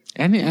 Yep.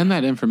 And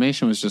that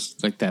information was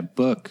just like that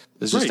book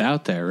is just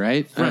out there,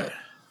 right? Right.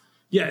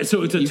 Yeah,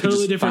 so it's a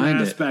totally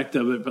different aspect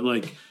of it, but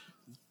like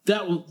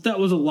that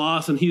was a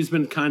loss, and he's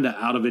been kind of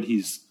out of it.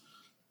 He's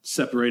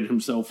separated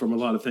himself from a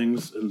lot of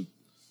things in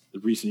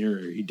the recent year.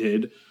 He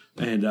did.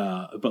 And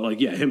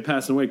him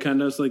passing away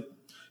kind of like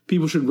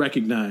people should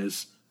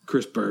recognize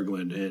Chris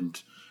Berglund,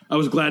 and I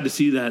was glad to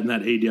see that in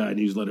that ADI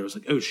newsletter. I was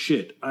like, oh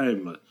shit, I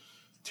am a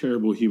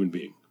terrible human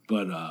being,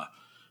 but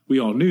we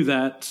all knew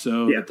that,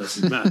 so it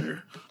doesn't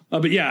matter.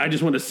 But yeah, I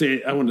just want to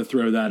say, I want to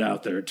throw that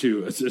out there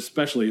too,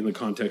 especially in the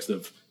context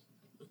of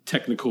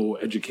technical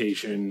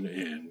education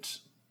and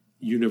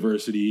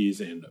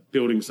universities and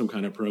building some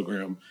kind of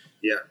program.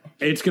 Yeah,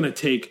 it's going to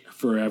take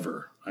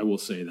forever. I will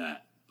say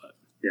that.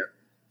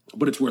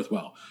 But it's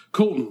worthwhile.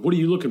 Colton, what are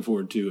you looking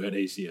forward to at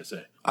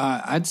ACSA?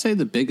 I'd say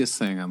the biggest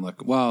thing I'm a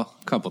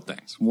couple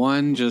things.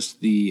 One,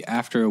 just the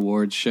after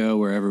awards show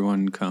where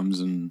everyone comes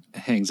and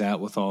hangs out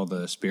with all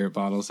the spirit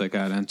bottles that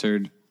got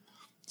entered.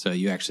 So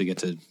you actually get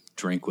to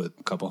drink with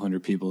a couple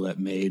hundred people that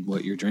made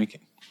what you're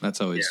drinking.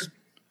 That's always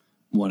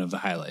one of the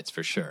highlights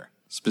for sure.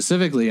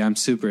 Specifically, I'm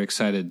super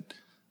excited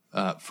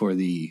for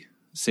the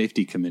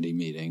safety committee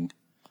meeting,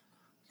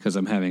 because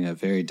I'm having a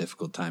very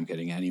difficult time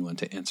getting anyone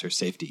to answer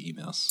safety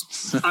emails.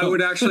 So I would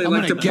actually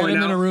like to get point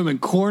them out in a room and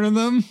corner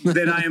them.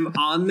 that I am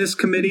on this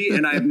committee,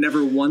 and I have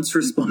never once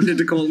responded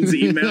to Colton's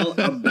email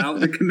about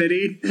the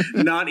committee,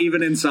 not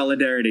even in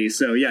solidarity.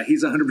 So yeah,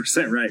 he's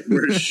 100% right.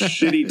 We're a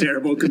shitty,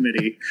 terrible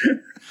committee.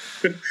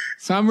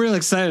 So I'm real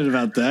excited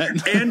about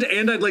that.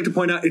 And I'd like to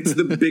point out it's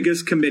the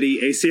biggest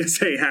committee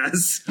ACSA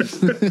has.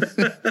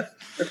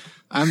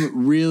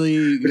 I'm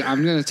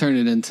going to turn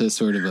it into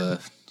sort of a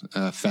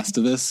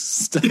Festivus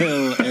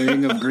style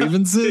airing of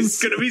grievances.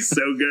 It's going to be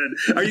so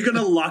good. Are you going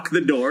to lock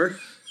the door?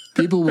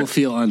 People will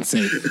feel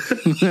unsafe.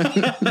 It's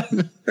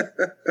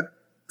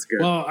good.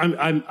 Well,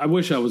 I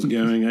wish I was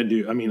going. I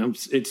do. I mean,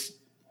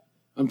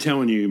 I'm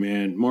telling you,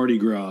 man, Mardi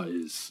Gras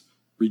is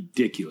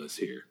ridiculous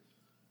here.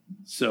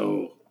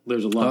 So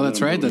there's a lot. Oh, that's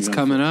right. That's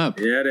coming up.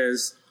 Yeah, it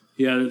is.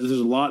 Yeah, there's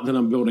a lot that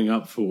I'm building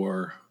up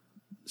for.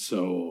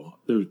 So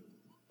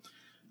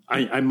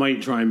I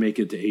might try and make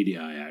it to ADI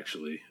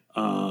actually.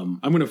 I'm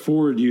going to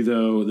forward you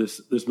though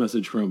this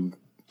message from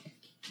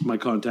my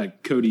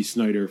contact Cody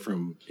Snyder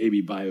from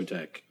AB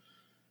Biotech.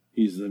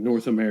 He's the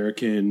North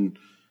American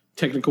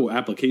Technical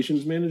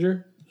Applications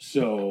Manager.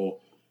 So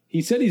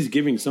he said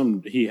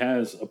he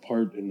has a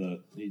part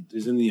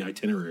he's in the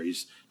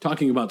itineraries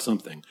talking about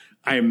something.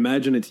 I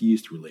imagine it's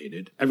yeast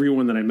related.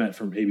 Everyone that I met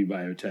from AB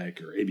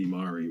Biotech or AB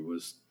Mari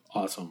was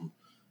awesome.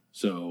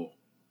 So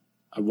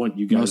I want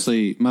you guys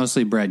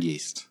mostly bread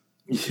yeast.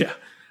 Yeah.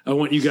 I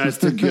want you guys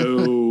to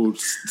go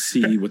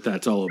see what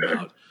that's all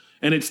about.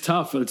 And it's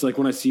tough. It's like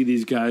when I see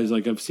these guys,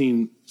 like I've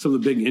seen some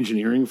of the big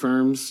engineering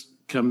firms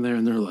come there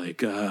and they're like,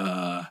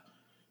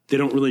 they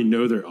don't really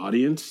know their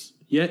audience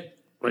yet,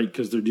 right?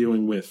 Because they're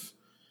dealing with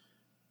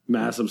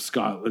massive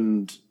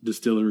Scotland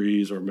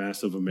distilleries or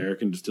massive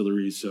American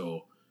distilleries.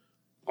 So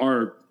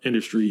our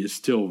industry is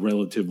still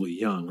relatively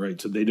young,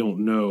 right? So they don't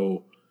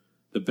know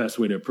the best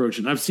way to approach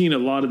it. And I've seen a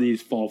lot of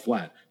these fall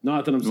flat.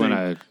 Not that I'm saying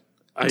When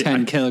a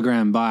 10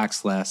 kilogram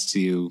box lasts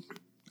you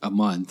a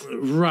month.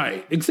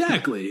 right,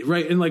 exactly,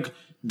 right. And like,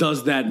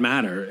 does that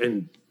matter?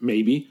 And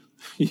maybe,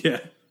 yeah,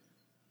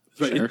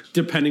 right. Sure.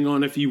 Depending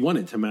on if you want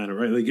it to matter,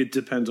 right? Like it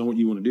depends on what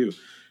you want to do.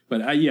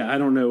 But I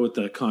don't know what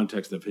the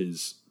context of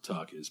his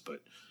talk is, but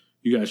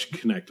you guys should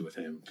connect with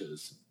him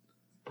because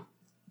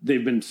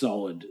they've been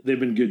solid. They've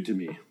been good to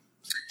me.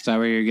 Is that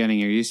where you're getting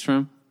your yeast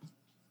from?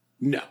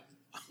 No,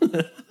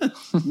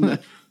 no,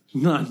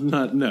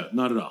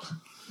 not at all.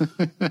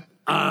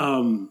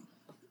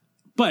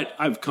 But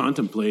I've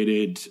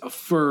contemplated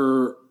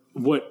for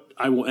what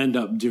I will end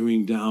up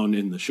doing down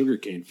in the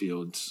sugarcane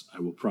fields. I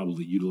will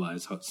probably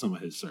utilize some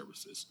of his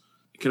services.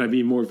 Can I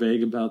be more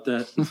vague about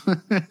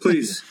that?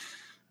 Please.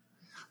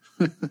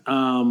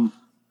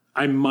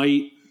 I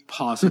might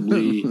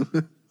possibly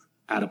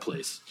at a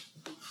place.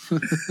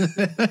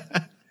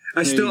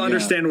 I still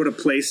understand what a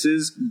place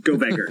is. Go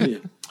beggar.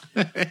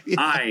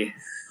 I.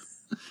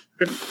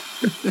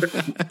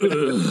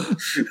 Ooh,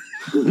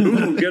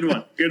 good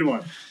one. Good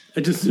one. I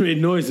just made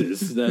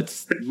noises.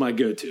 That's my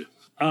go-to.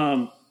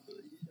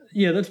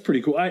 Yeah, that's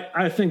pretty cool.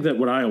 I think that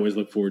what I always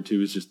look forward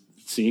to is just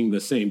seeing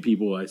the same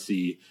people I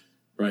see,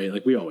 right?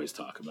 Like we always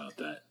talk about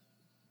that.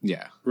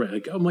 Yeah. Right.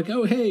 Like I'm like,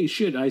 oh, hey,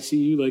 shit, I see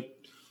you like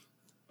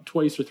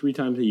twice or 3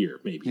 times a year,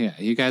 maybe. Yeah,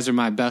 you guys are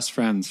my best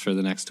friends for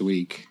the next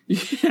week.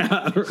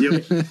 Yeah.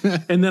 Right.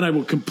 And then I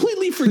will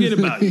completely forget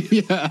about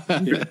you.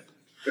 Yeah.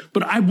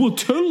 But I will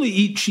totally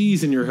eat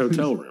cheese in your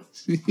hotel room.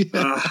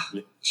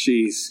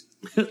 Cheese.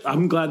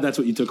 I'm glad that's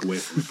what you took away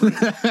from me.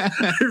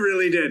 I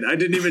really did. I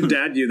didn't even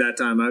dad you that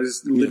time. I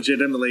was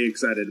legitimately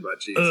excited about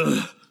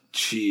cheese.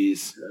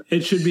 Cheese.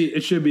 It should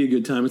be a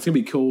good time. It's gonna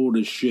be cold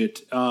as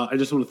shit. I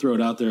just want to throw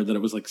it out there that it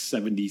was like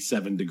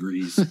 77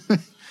 degrees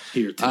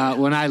here today.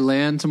 When I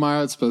land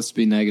tomorrow, it's supposed to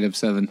be negative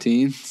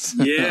 17.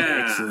 So.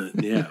 Yeah.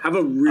 Excellent. Yeah. Have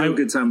a real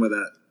good time with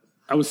that.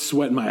 I was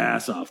sweating my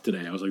ass off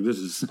today. I was like, this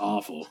is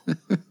awful.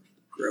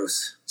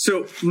 Gross.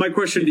 So my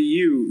question to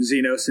you,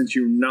 Zeno, since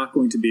you're not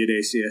going to be at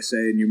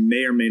ACSA and you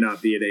may or may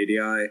not be at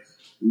ADI,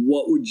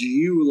 what would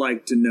you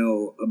like to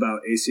know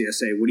about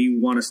ACSA? What do you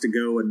want us to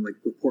go and like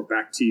report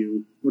back to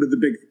you? What are the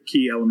big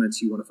key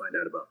elements you want to find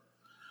out about?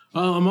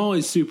 I'm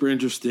always super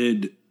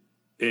interested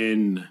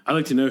in. I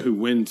like to know who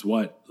wins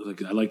what.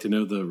 Like I like to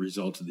know the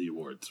results of the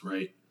awards.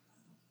 Right?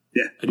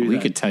 Yeah, we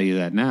could tell you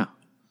that now.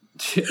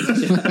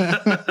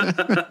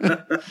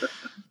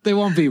 They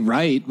won't be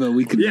right, but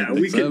we could. Yeah,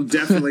 we can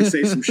definitely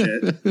say some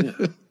shit.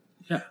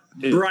 Yeah.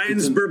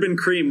 Brian's Bourbon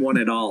Cream won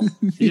it all.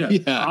 Yeah.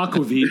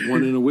 Aquavit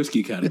won in a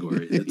whiskey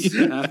category.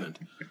 That happened.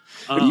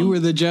 You were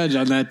the judge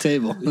on that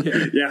table.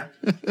 Yeah.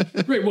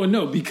 Right. Well,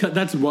 no, because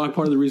that's part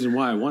of the reason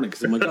why I won it.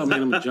 Because I'm like, oh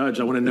man, I'm a judge.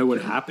 I want to know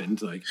what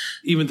happened. Like,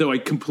 even though I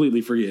completely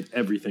forget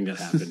everything that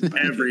happened.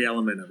 Every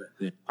element of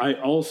it.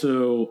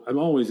 I'm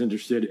always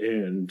interested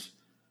in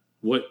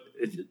what.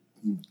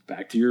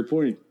 Back to your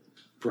point,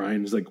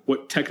 Brian, is like,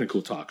 what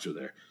technical talks are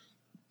there?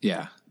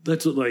 Yeah.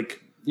 That's what,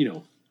 like,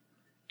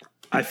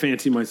 I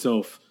fancy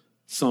myself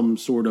some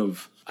sort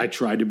of, I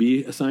try to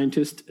be a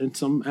scientist in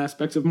some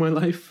aspects of my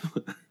life.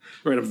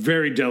 Right. I'm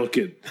very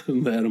delicate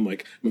in that. I'm a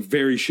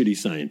very shitty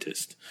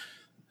scientist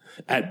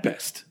at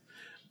best.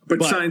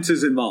 But science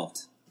is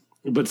involved.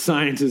 But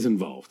science is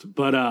involved.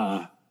 But,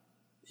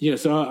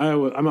 so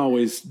I'm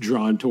always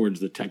drawn towards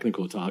the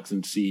technical talks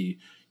and see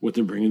what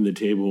they're bringing to the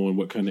table and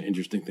what kind of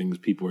interesting things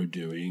people are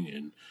doing.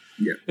 And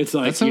it's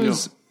like, that's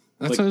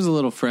always a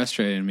little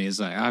frustrating to me.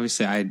 Is like,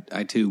 obviously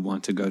I too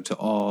want to go to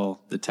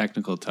all the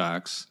technical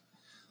talks,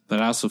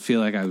 but I also feel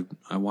like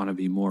I want to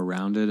be more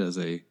rounded as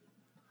a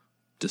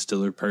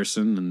distiller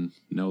person and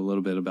know a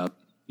little bit about,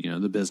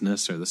 the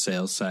business or the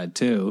sales side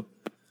too.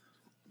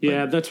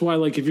 Yeah, that's why,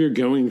 like, if you're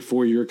going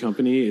for your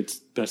company, it's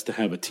best to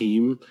have a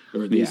team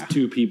or at least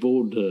 2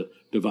 people to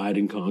divide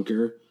and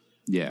conquer.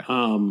 Yeah.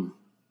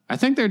 I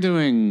think they're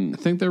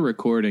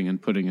recording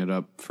and putting it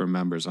up for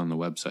members on the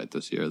website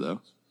this year, though.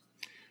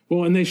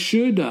 Well, and they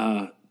should.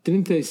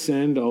 Didn't they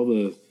send all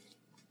the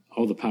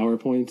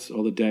PowerPoints,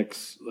 all the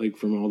decks, like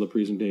from all the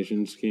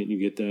presentations? Can't you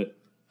get that?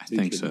 I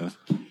think so.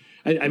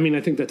 I mean,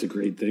 I think that's a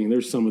great thing.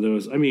 There's some of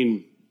those. I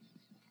mean,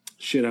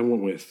 shit, I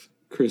went with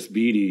Chris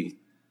Beatty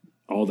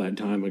all that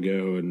time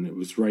ago, and it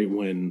was right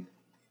when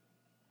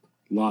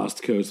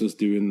Lost Coast was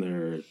doing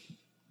their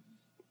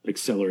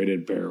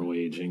accelerated barrel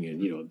aging,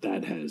 and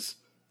that has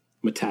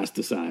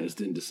metastasized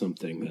into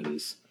something that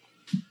is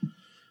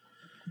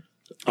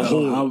a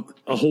whole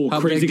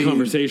crazy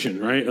conversation,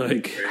 right?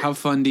 Like, how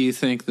fun do you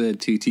think the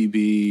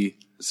TTB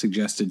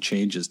suggested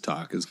changes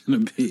talk is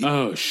going to be?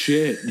 Oh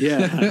shit,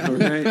 yeah,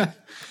 right.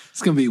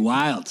 It's going to be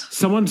wild.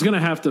 Someone's going to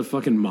have to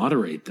fucking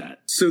moderate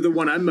that. So the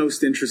one I'm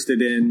most interested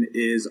in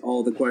is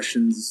all the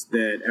questions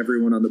that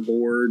everyone on the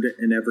board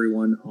and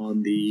everyone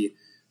on the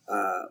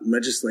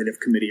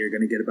legislative committee are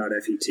going to get about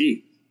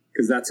FET,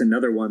 because that's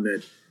another one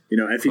that.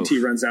 FET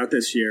runs out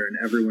this year, and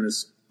everyone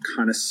is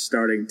kind of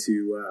starting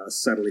to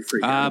subtly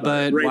freak out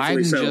about it. But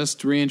Wyden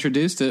just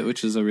reintroduced it,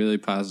 which is a really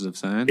positive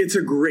sign. It's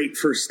a great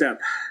first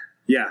step.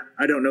 Yeah,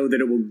 I don't know that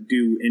it will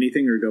do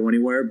anything or go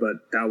anywhere,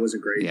 but that was a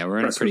great. Yeah, we're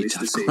in a pretty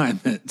tough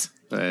climate.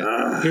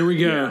 But Here we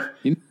go.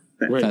 Yeah.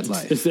 Right. That's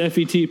life. It's the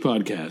FET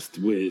podcast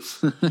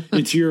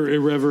it's your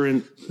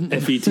irreverent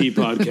FET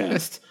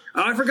podcast.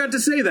 Oh, I forgot to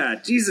say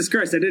that. Jesus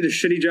Christ, I did a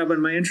shitty job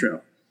on my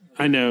intro.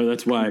 I know,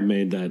 that's why I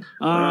made that.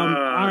 All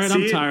right,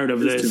 I'm tired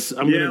of this.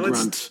 I'm going to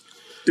grunt.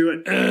 Do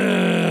it.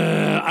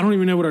 I don't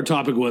even know what our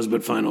topic was,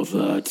 but final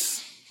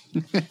thoughts.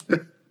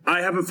 I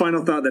have a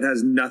final thought that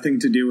has nothing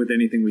to do with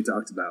anything we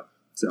talked about.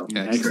 So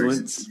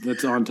Excellent.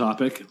 That's on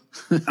topic.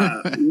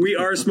 We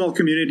are a small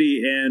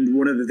community, and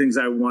one of the things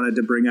I wanted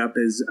to bring up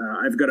is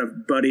I've got a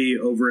buddy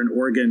over in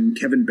Oregon,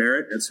 Kevin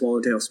Barrett at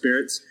Swallowtail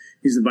Spirits.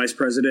 He's the vice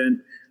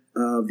president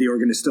of the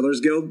Oregon Distillers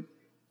Guild.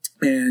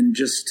 And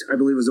just, I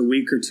believe it was a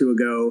week or two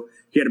ago,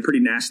 he had a pretty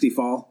nasty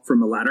fall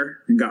from a ladder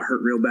and got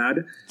hurt real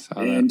bad.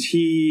 And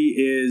he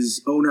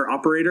is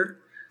owner-operator.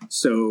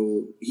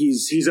 So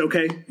he's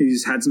okay.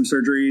 He's had some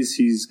surgeries.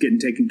 He's getting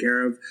taken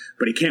care of,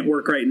 but he can't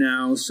work right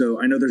now. So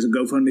I know there's a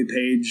GoFundMe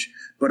page,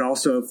 but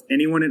also if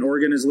anyone in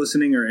Oregon is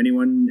listening or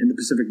anyone in the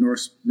Pacific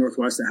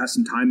Northwest that has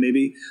some time,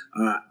 maybe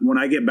when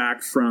I get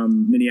back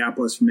from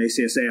Minneapolis from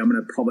ACSA, I'm going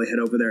to probably head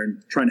over there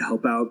and try to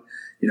help out,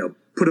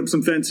 put up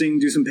some fencing,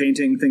 do some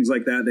painting, things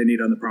like that they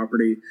need on the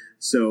property.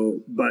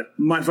 So, but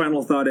my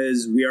final thought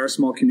is we are a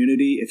small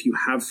community. If you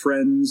have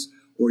friends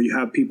or you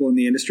have people in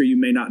the industry you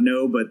may not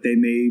know, but they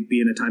may be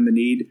in a time of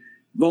need,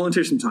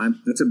 volunteer some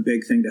time. That's a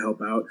big thing to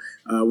help out.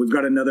 We've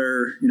got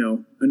another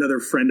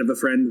friend of a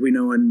friend we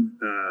know in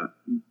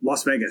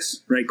Las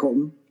Vegas, right,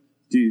 Colton?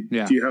 Do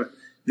you have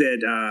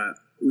that?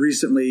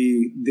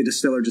 Recently, the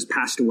distiller just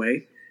passed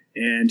away,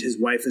 and his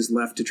wife is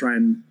left to try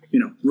and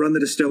run the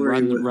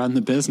distillery, run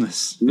the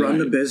business,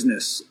 the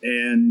business.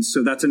 And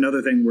so that's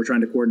another thing we're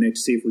trying to coordinate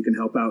to see if we can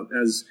help out.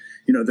 As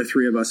the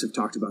three of us have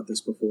talked about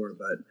this before,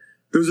 but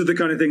those are the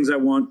kind of things I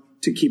want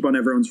to keep on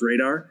everyone's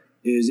radar.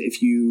 Is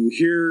if you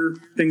hear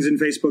things in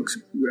Facebook's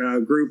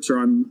groups or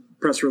on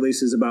press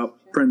releases about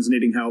friends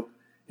needing help,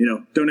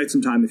 donate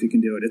some time if you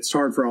can do it. It's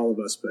hard for all of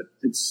us, but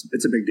it's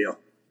a big deal.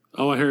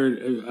 Oh, I heard.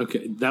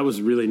 Okay, that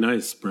was really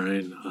nice,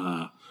 Brian.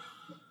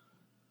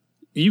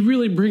 You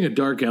really bring a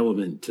dark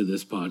element to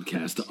this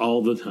podcast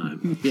all the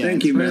time. Yeah,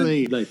 thank you, man.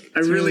 Really, I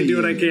really do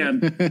what I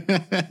can.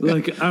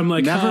 I'm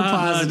like, never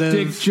positive.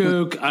 Dick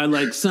joke. I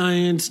like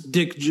science.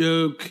 Dick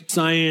joke.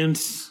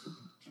 Science.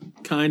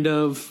 Kind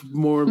of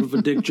more of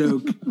a dick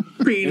joke.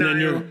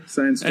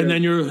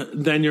 Then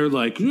you're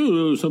like,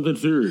 ooh, something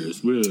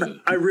serious.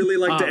 I really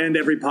like to end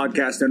every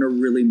podcast on a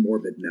really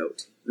morbid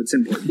note. That's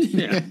important.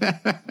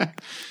 Yeah.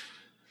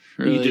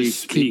 Really you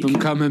just keep them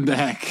coming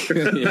back.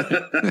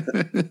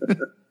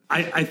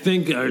 I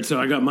think,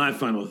 so I got my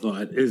final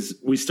thought, is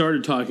we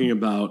started talking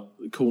about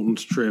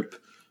Colton's trip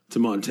to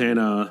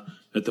Montana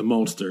at the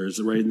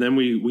Maltsters, right? And then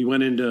we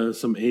went into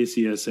some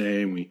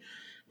ACSA, and we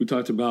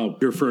talked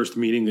about your first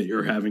meeting that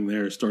you're having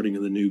there, starting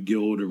in the new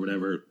guild or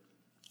whatever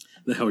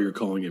the hell you're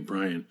calling it,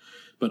 Brian.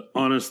 But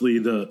honestly,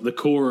 the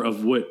core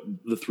of what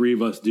the three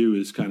of us do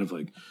is kind of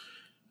like,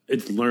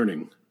 it's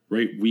learning,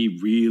 right? We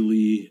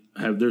really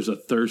there's a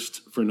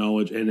thirst for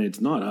knowledge, and it's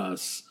not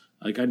us.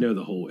 Like, I know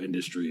the whole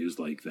industry is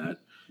like that.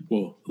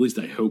 Well, at least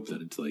I hope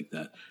that it's like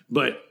that.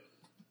 But,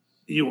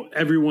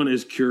 everyone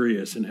is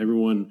curious, and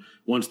everyone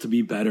wants to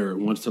be better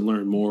and wants to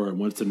learn more and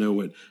wants to know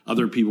what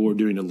other people are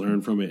doing to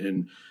learn from it.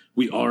 And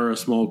we are a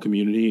small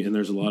community, and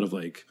there's a lot of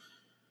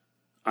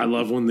I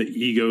love when the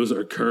egos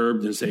are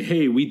curbed and say,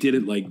 hey, we did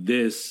it like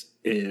this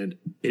and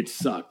it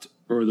sucked.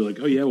 Or they're like,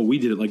 oh, yeah, well, we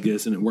did it like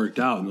this and it worked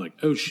out. And they're like,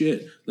 oh,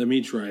 shit, let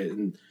me try it.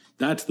 And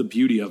that's the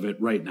beauty of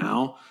it right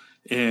now.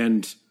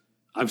 And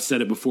I've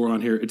said it before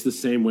on here. It's the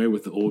same way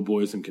with the old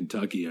boys in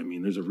Kentucky. I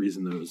mean, there's a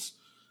reason those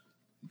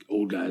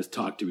old guys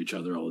talk to each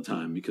other all the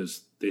time,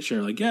 because they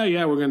share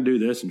yeah, we're going to do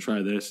this and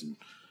try this. And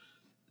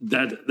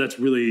that's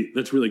really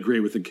great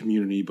with the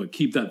community, but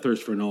keep that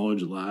thirst for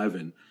knowledge alive.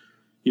 And,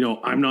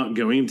 I'm not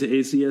going to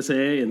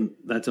ACSA, and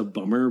that's a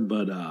bummer,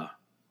 but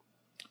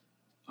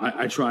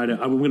I'm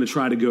going to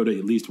try to go to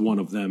at least one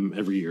of them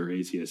every year,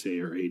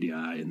 ACSA or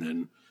ADI. And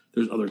then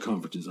there's other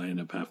conferences I end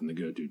up having to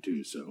go to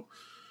too. So,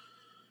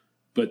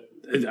 but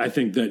I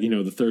think that,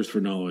 the thirst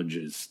for knowledge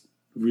is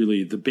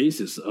really the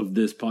basis of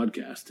this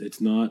podcast. It's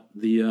not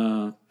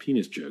the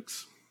penis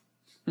jokes.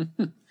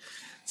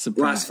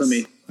 Surprise.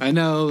 Blasphemy. I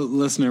know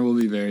listener will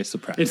be very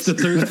surprised. It's the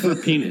thirst for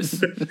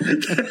penis.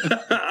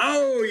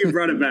 Oh, you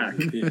brought it back.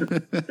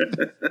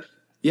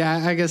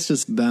 Yeah, I guess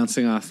just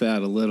bouncing off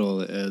that a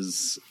little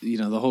is,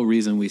 the whole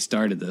reason we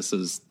started this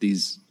is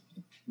these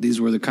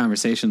were the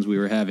conversations we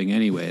were having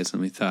anyways.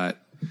 And we thought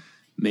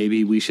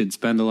maybe we should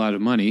spend a lot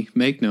of money,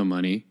 make no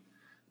money,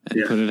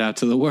 and put it out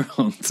to the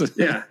world.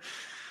 Yeah.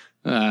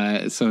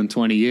 So in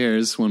 20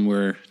 years, when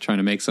we're trying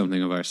to make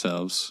something of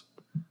ourselves,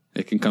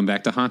 it can come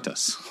back to haunt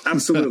us.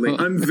 Absolutely.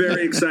 I'm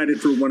very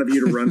excited for one of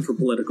you to run for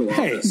political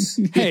office.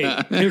 Hey,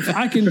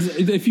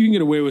 if you can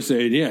get away with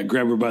saying, yeah,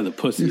 grab her by the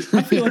pussy,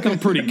 I feel like I'm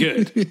pretty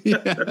good.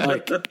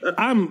 Like,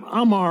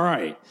 I'm all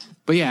right.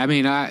 But yeah, I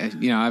mean,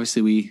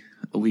 obviously we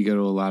go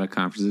to a lot of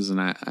conferences, and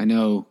I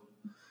know,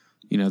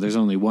 there's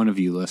only one of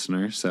you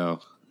listeners,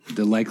 so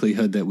the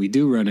likelihood that we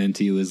do run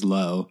into you is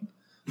low.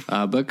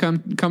 But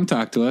come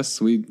talk to us.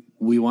 We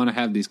want to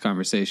have these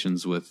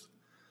conversations with.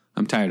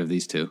 I'm tired of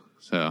these two,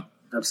 so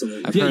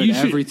absolutely. I've heard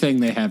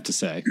everything they have to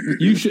say.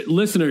 You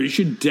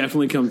should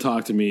definitely come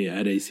talk to me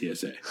at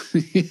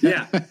ACSA.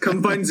 Yeah,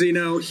 come find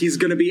Zeno. He's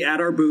going to be at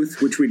our booth,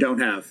 which we don't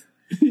have.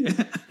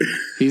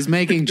 He's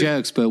making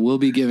jokes, but we'll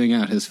be giving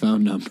out his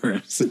phone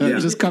number. So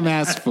just come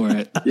ask for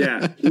it.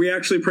 Yeah, we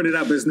actually printed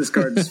out business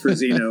cards for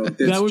Zeno.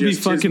 That would be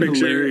fucking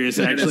hilarious,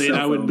 actually. And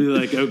I would be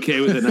like,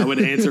 okay with it. And I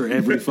would answer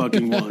every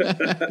fucking one.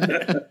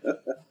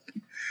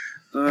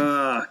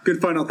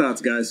 Good final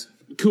thoughts, guys.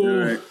 Cool.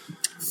 All right.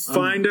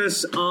 Find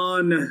us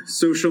on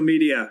social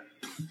media.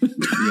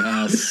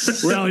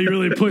 Yes. Well, you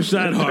really pushed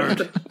that hard.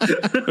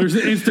 There's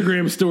an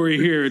Instagram story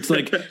here. It's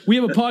like, we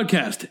have a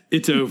podcast.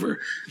 It's over.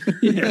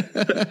 Yeah.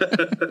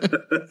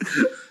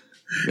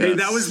 Hey,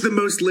 that was the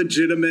most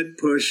legitimate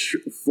push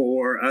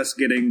for us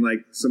getting like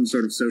some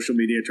sort of social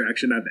media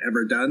traction I've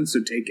ever done. So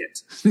take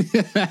it.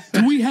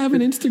 Do we have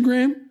an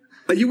Instagram?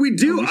 Yeah, we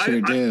do. We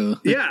sure do.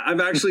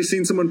 I've actually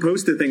seen someone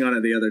post a thing on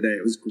it the other day.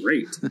 It was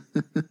great.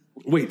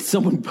 Wait,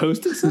 someone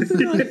posted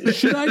something on it?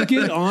 Should I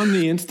get on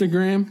the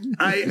Instagram?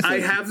 I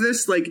have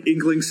this like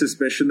inkling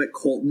suspicion that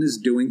Colton is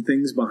doing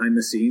things behind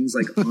the scenes,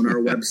 like on our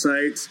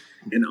website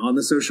and on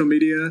the social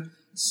media.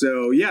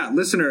 So yeah,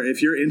 listener,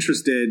 if you're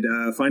interested,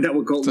 find out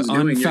what Colton's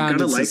doing. You're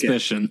gonna like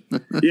suspicion.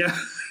 it. Yeah,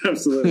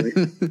 absolutely.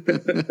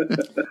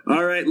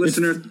 All right,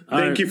 listener,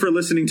 thank you for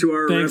listening to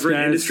our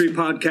Reverend Industry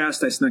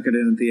podcast. I snuck it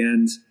in at the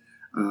end.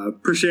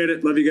 Appreciate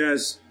it. Love you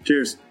guys.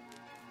 Cheers.